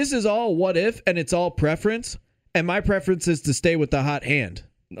 This is all what-if, and it's all preference. And my preference is to stay with the hot hand.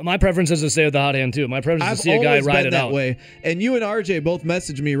 My preference is to stay with the hot hand, too. My preference is to see a guy ride it out. I've always been that way. And you and RJ both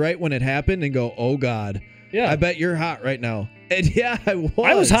messaged me right when it happened and go, oh, God. Yeah. I bet you're hot right now. And yeah, I was.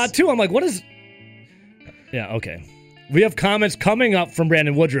 I was hot, too. I'm like, what is... Yeah, okay. We have comments coming up from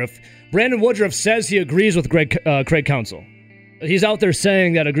Brandon Woodruff. Brandon Woodruff says he agrees with Craig Counsell. He's out there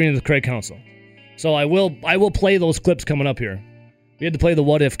saying that agreeing with Craig Counsell. So I will play those clips coming up here. We had to play the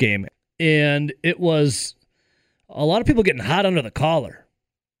what-if game. And it was a lot of people getting hot under the collar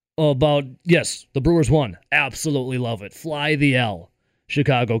about, yes, the Brewers won. Absolutely love it. Fly the L.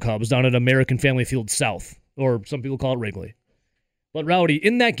 Chicago Cubs down at American Family Field South, or some people call it Wrigley. But Rowdy,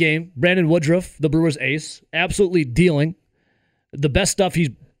 in that game, Brandon Woodruff, the Brewers ace, absolutely dealing the best stuff he's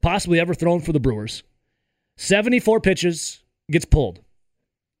possibly ever thrown for the Brewers. 74 pitches, gets pulled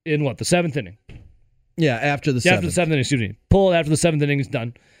in the seventh inning? Yeah, after the seventh. After the seventh inning, excuse me. Pulled after the seventh inning is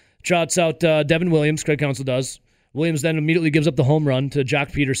done. Trots out Devin Williams, Craig Counsell does. Williams then immediately gives up the home run to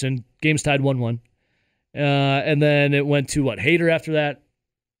Jock Peterson. Game's tied 1-1. And then it went to, Hader after that.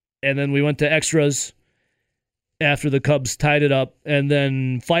 And then we went to extras after the Cubs tied it up, and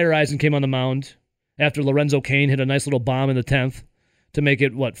then Fire Eisen came on the mound after Lorenzo Cain hit a nice little bomb in the 10th to make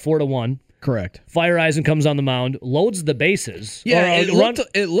it, 4-1. Correct. Fire Eisen comes on the mound, loads the bases. Yeah,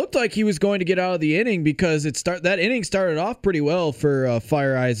 it looked like he was going to get out of the inning because that inning started off pretty well for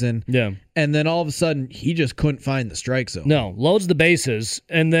Fire Eisen. Yeah. And then all of a sudden, he just couldn't find the strike zone. No, loads the bases,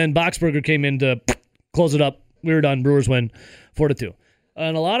 and then Boxberger came in to close it up. We were done. Brewers win 4-2.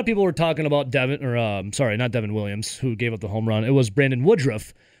 And a lot of people were talking about not Devin Williams, who gave up the home run. It was Brandon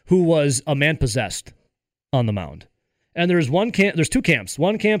Woodruff, who was a man possessed on the mound. And there's two camps.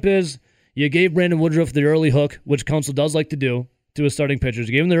 One camp is you gave Brandon Woodruff the early hook, which Counsell does like to do to his starting pitchers.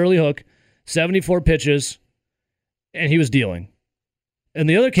 You gave him the early hook, 74 pitches, and he was dealing. And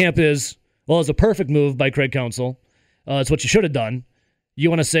the other camp is, it's a perfect move by Craig Counsell. It's what you should have done. You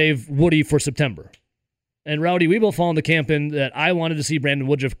want to save Woody for September. And Rowdy, we both fall in the camp in that I wanted to see Brandon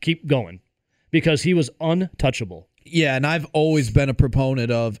Woodruff keep going because he was untouchable. Yeah, and I've always been a proponent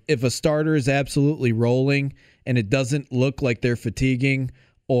of if a starter is absolutely rolling and it doesn't look like they're fatiguing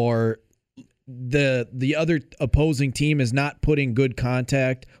or the other opposing team is not putting good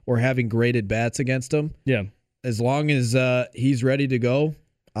contact or having great at-bats against him, yeah, as long as he's ready to go,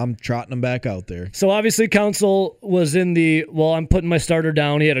 I'm trotting him back out there. So obviously Counsell was in I'm putting my starter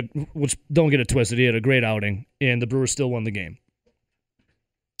down. He had which don't get it twisted, he had a great outing, and the Brewers still won the game.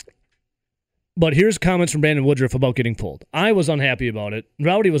 But here's comments from Brandon Woodruff about getting pulled. I was unhappy about it.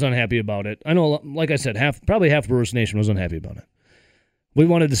 Rowdy was unhappy about it. I know, like I said, probably half Brewers Nation was unhappy about it. We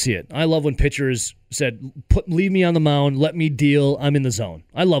wanted to see it. I love when pitchers said, leave me on the mound, let me deal, I'm in the zone.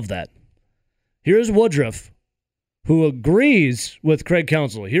 I love that. Here's Woodruff who agrees with Craig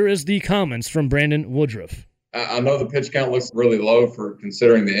Counsell. Here is the comments from Brandon Woodruff. I know the pitch count looks really low for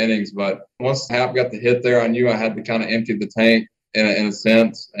considering the innings, but once Hap got the hit there, I knew I had to kind of empty the tank in a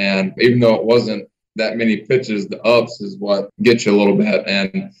sense. And even though it wasn't that many pitches, the ups is what gets you a little bit.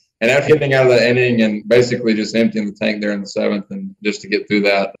 And after getting out of that inning and basically just emptying the tank there in the seventh and just to get through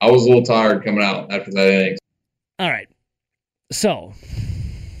that, I was a little tired coming out after that inning. All right. So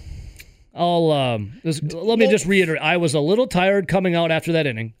let me just reiterate. I was a little tired coming out after that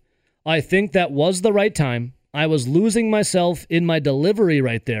inning. I think that was the right time. I was losing myself in my delivery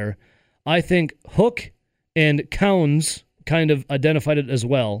right there. I think Hook and Counts kind of identified it as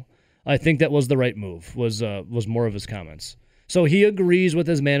well. I think that was the right move, was more of his comments. So he agrees with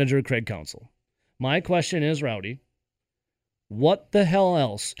his manager, Craig Counsell. My question is, Rowdy, what the hell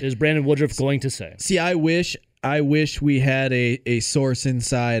else is Brandon Woodruff going to say? See, I wish we had a source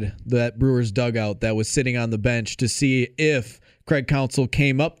inside that Brewers dugout that was sitting on the bench to see if Craig Counsell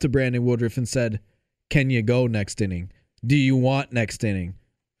came up to Brandon Woodruff and said, can you go next inning? Do you want next inning?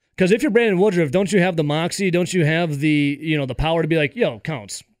 Because if you're Brandon Woodruff, don't you have the moxie? Don't you have the power to be like, yo,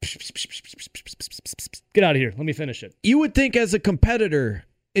 Counts, get out of here. Let me finish it. You would think as a competitor,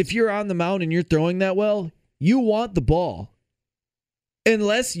 if you're on the mound and you're throwing that well, you want the ball.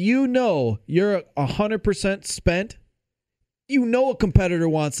 Unless you know you're 100% spent, you know a competitor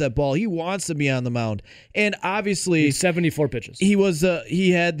wants that ball. He wants to be on the mound. And obviously, 74 pitches.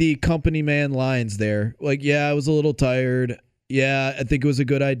 He had the company man lines there. Like, yeah, I was a little tired. Yeah, I think it was a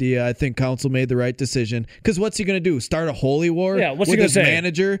good idea. I think Counsell made the right decision. Because what's he going to do? Start a holy war? Yeah, what's with he going to his say?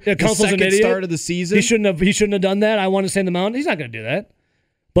 Manager? Yeah, the Counsell's second an idiot. Start of the season? He shouldn't have done that. I want to stay on the mound. He's not going to do that.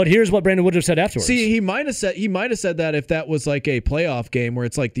 But here's what Brandon Woodruff said afterwards. See, he might have said that if that was like a playoff game where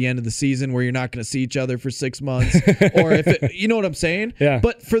it's like the end of the season where you're not going to see each other for 6 months, or if you know what I'm saying. Yeah.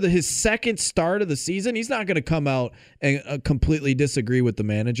 But for his second start of the season, he's not going to come out and completely disagree with the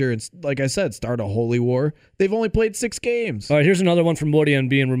manager and, like I said, start a holy war. They've only played 6 games. All right, here's another one from Woody on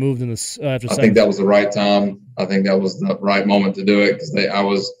being removed in this after. I think that was the right time. I think that was the right moment to do it because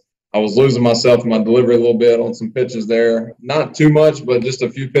I was losing myself in my delivery a little bit on some pitches there. Not too much, but just a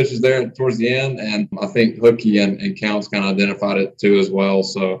few pitches there towards the end. And I think Hookie and Counts kind of identified it too as well.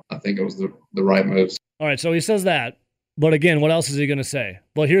 So I think it was the right moves. All right, so he says that. But again, what else is he going to say?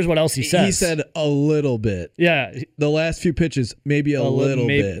 Well, here's what else he says. He said a little bit. Yeah. The last few pitches, maybe a little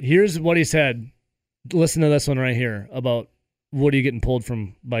bit. Here's what he said. Listen to this one right here about Woody getting pulled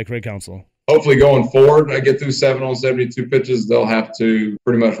by Craig Counsell. Hopefully going forward, I get through 7 on 72 pitches, they'll have to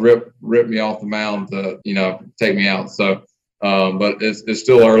pretty much rip me off the mound to, take me out. So, but it's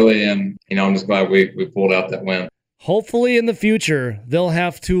still early, and, I'm just glad we pulled out that win. Hopefully in the future, they'll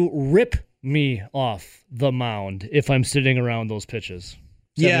have to rip me off the mound if I'm sitting around those pitches.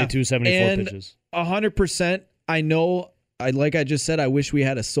 72, 74 pitches. 100%. I know. Like I just said, I wish we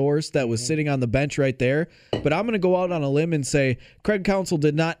had a source that was sitting on the bench right there. But I'm going to go out on a limb and say Craig Counsell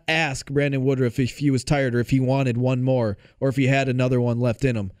did not ask Brandon Woodruff if he was tired or if he wanted one more or if he had another one left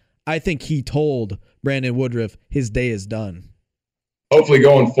in him. I think he told Brandon Woodruff his day is done. Hopefully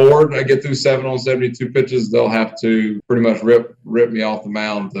going forward, I get through 7 on 72 pitches, they'll have to pretty much rip me off the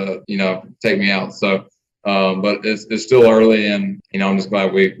mound to, take me out. So, but it's still early, and I'm just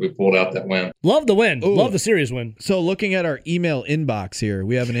glad we pulled out that win. Love the win. Ooh. Love the series win. So looking at our email inbox here,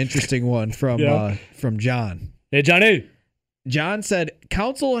 we have an interesting one from John. Hey, Johnny. John said,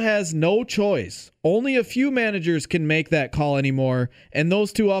 Counsell has no choice. Only a few managers can make that call anymore, and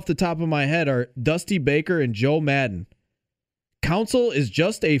those two off the top of my head are Dusty Baker and Joe Madden. Counsell is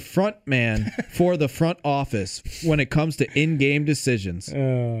just a front man for the front office when it comes to in-game decisions.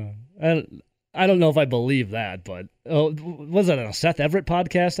 I don't know if I believe that, but was that a Seth Everett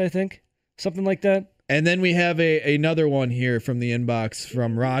podcast, I think? Something like that? And then we have another one here from the inbox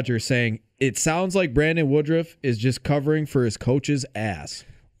from Roger saying, it sounds like Brandon Woodruff is just covering for his coach's ass.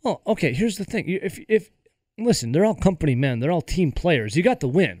 Well, okay, here's the thing. If listen, they're all company men. They're all team players. You got the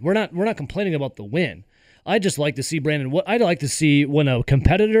win. We're not complaining about the win. I just like to see I'd like to see when a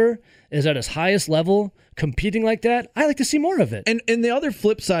competitor is at his highest level competing like that. I like to see more of it. And the other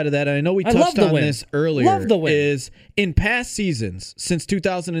flip side of that, and I know we touched on this earlier, is in past seasons since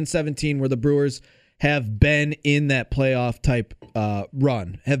 2017 where the Brewers have been in that playoff type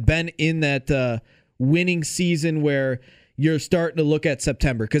run, have been in that winning season where you're starting to look at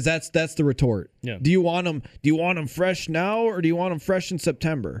September, because that's the retort. Yeah. Do you want them fresh now, or do you want them fresh in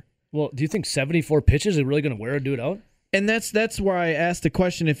September? Well, do you think 74 pitches are really going to wear a dude out? And that's where I asked the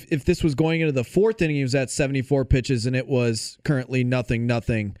question, if this was going into the fourth inning, he was at 74 pitches and it was currently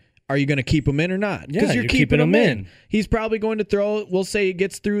 0-0, are you going to keep him in or not? Because you're keeping him in. He's probably going to throw, we'll say he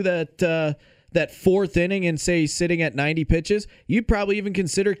gets through that that fourth inning and say he's sitting at 90 pitches, you'd probably even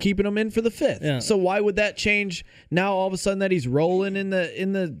consider keeping him in for the fifth. Yeah. So why would that change now all of a sudden that he's rolling in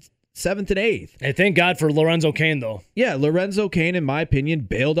the seventh and eighth? Hey, thank God for Lorenzo Cain, though. Yeah, Lorenzo Cain, in my opinion,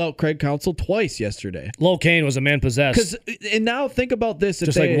 bailed out Craig Counsell twice yesterday. Lo Cain was a man possessed. And now think about this.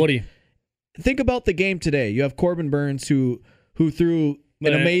 Just like Woody. Think about the game today. You have Corbin Burns who threw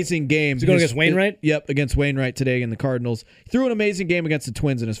an amazing game. Is he going against Wainwright? Yep, against Wainwright today in the Cardinals. He threw an amazing game against the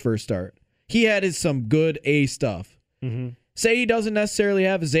Twins in his first start. He had some good A stuff. Mm-hmm. Say he doesn't necessarily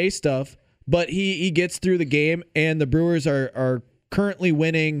have his A stuff, but he gets through the game, and the Brewers are currently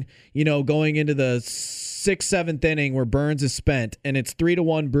winning, going into the 6th, 7th inning where Burns is spent, and it's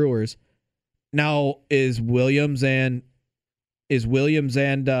 3-1 Brewers. Now, is Williams and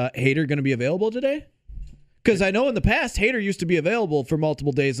Hader going to be available today? Because I know in the past, Hader used to be available for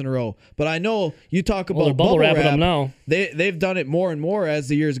multiple days in a row. But I know you talk about bubble wrapping them now. They've done it more and more as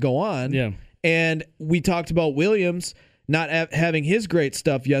the years go on. Yeah. And we talked about Williams not having his great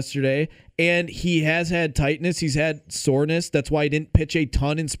stuff yesterday, and he has had tightness. He's had soreness. That's why he didn't pitch a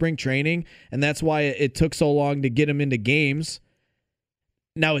ton in spring training, and that's why it took so long to get him into games.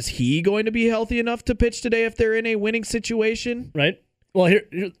 Now, is he going to be healthy enough to pitch today if they're in a winning situation? Right. Well, here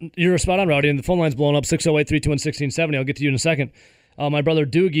you're spot on, Rowdy, and the phone line's blowing up, 608-321-1670. I'll get to you in a second. My brother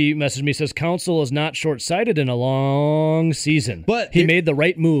Doogie messaged me, says, Counsell is not short-sighted in a long season. But he made the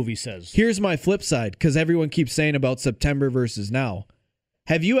right move, he says. Here's my flip side, because everyone keeps saying about September versus now.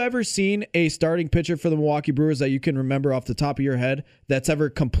 Have you ever seen a starting pitcher for the Milwaukee Brewers that you can remember off the top of your head that's ever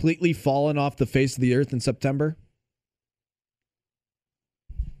completely fallen off the face of the earth in September?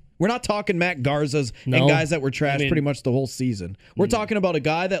 We're not talking Matt Garzas and guys that were trashed pretty much the whole season. We're talking about a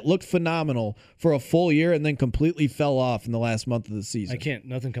guy that looked phenomenal for a full year and then completely fell off in the last month of the season.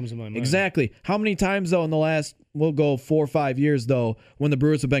 Nothing comes to my mind. Exactly. How many times, though, in the last, we'll go 4 or 5 years, though, when the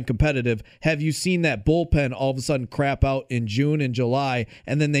Brewers have been competitive, have you seen that bullpen all of a sudden crap out in June and July,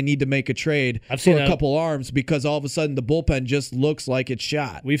 and then they need to make a trade for a couple arms because all of a sudden the bullpen just looks like it's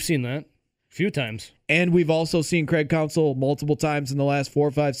shot? We've seen that a few times. And we've also seen Craig Counsell multiple times in the last 4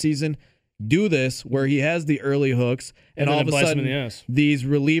 or 5 seasons do this, where he has the early hooks, and all of a sudden these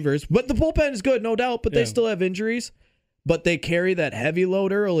relievers. But the bullpen is good, no doubt, but they still have injuries. But they carry that heavy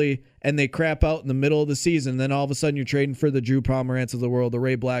load early, and they crap out in the middle of the season. Then all of a sudden you're trading for the Drew Pomerantz of the world, the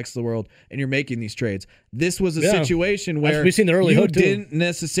Ray Blacks of the world, and you're making these trades. This was a situation where we've seen the early you hook, too. Didn't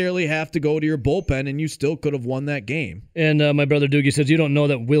necessarily have to go to your bullpen, and you still could have won that game. And my brother Doogie says, you don't know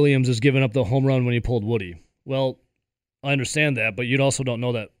that Williams is giving up the home run when he pulled Woody. Well, I understand that, but you also don't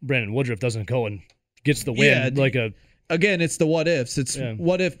know that Brandon Woodruff doesn't go and gets the win. Again, it's the what ifs. It's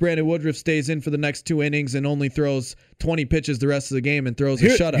what if Brandon Woodruff stays in for the next 2 innings and only throws 20 pitches the rest of the game and throws a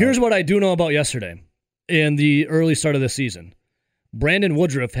shutout. Here's what I do know about yesterday in the early start of the season. Brandon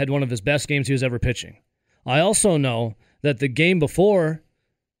Woodruff had one of his best games he was ever pitching. I also know that the game before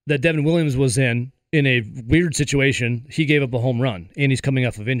that Devin Williams was in a weird situation, he gave up a home run, and he's coming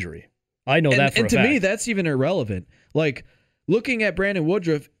off of injury. I know that for a fact. And to me, that's even irrelevant. Like, looking at Brandon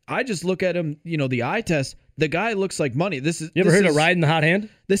Woodruff, I just look at him, the eye test. The guy looks like money. You ever heard of riding the hot hand?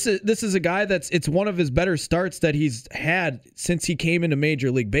 This is a guy it's one of his better starts that he's had since he came into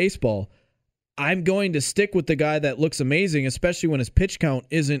Major League Baseball. I'm going to stick with the guy that looks amazing, especially when his pitch count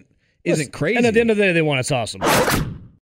isn't crazy. And at the end of the day, they want it's awesome.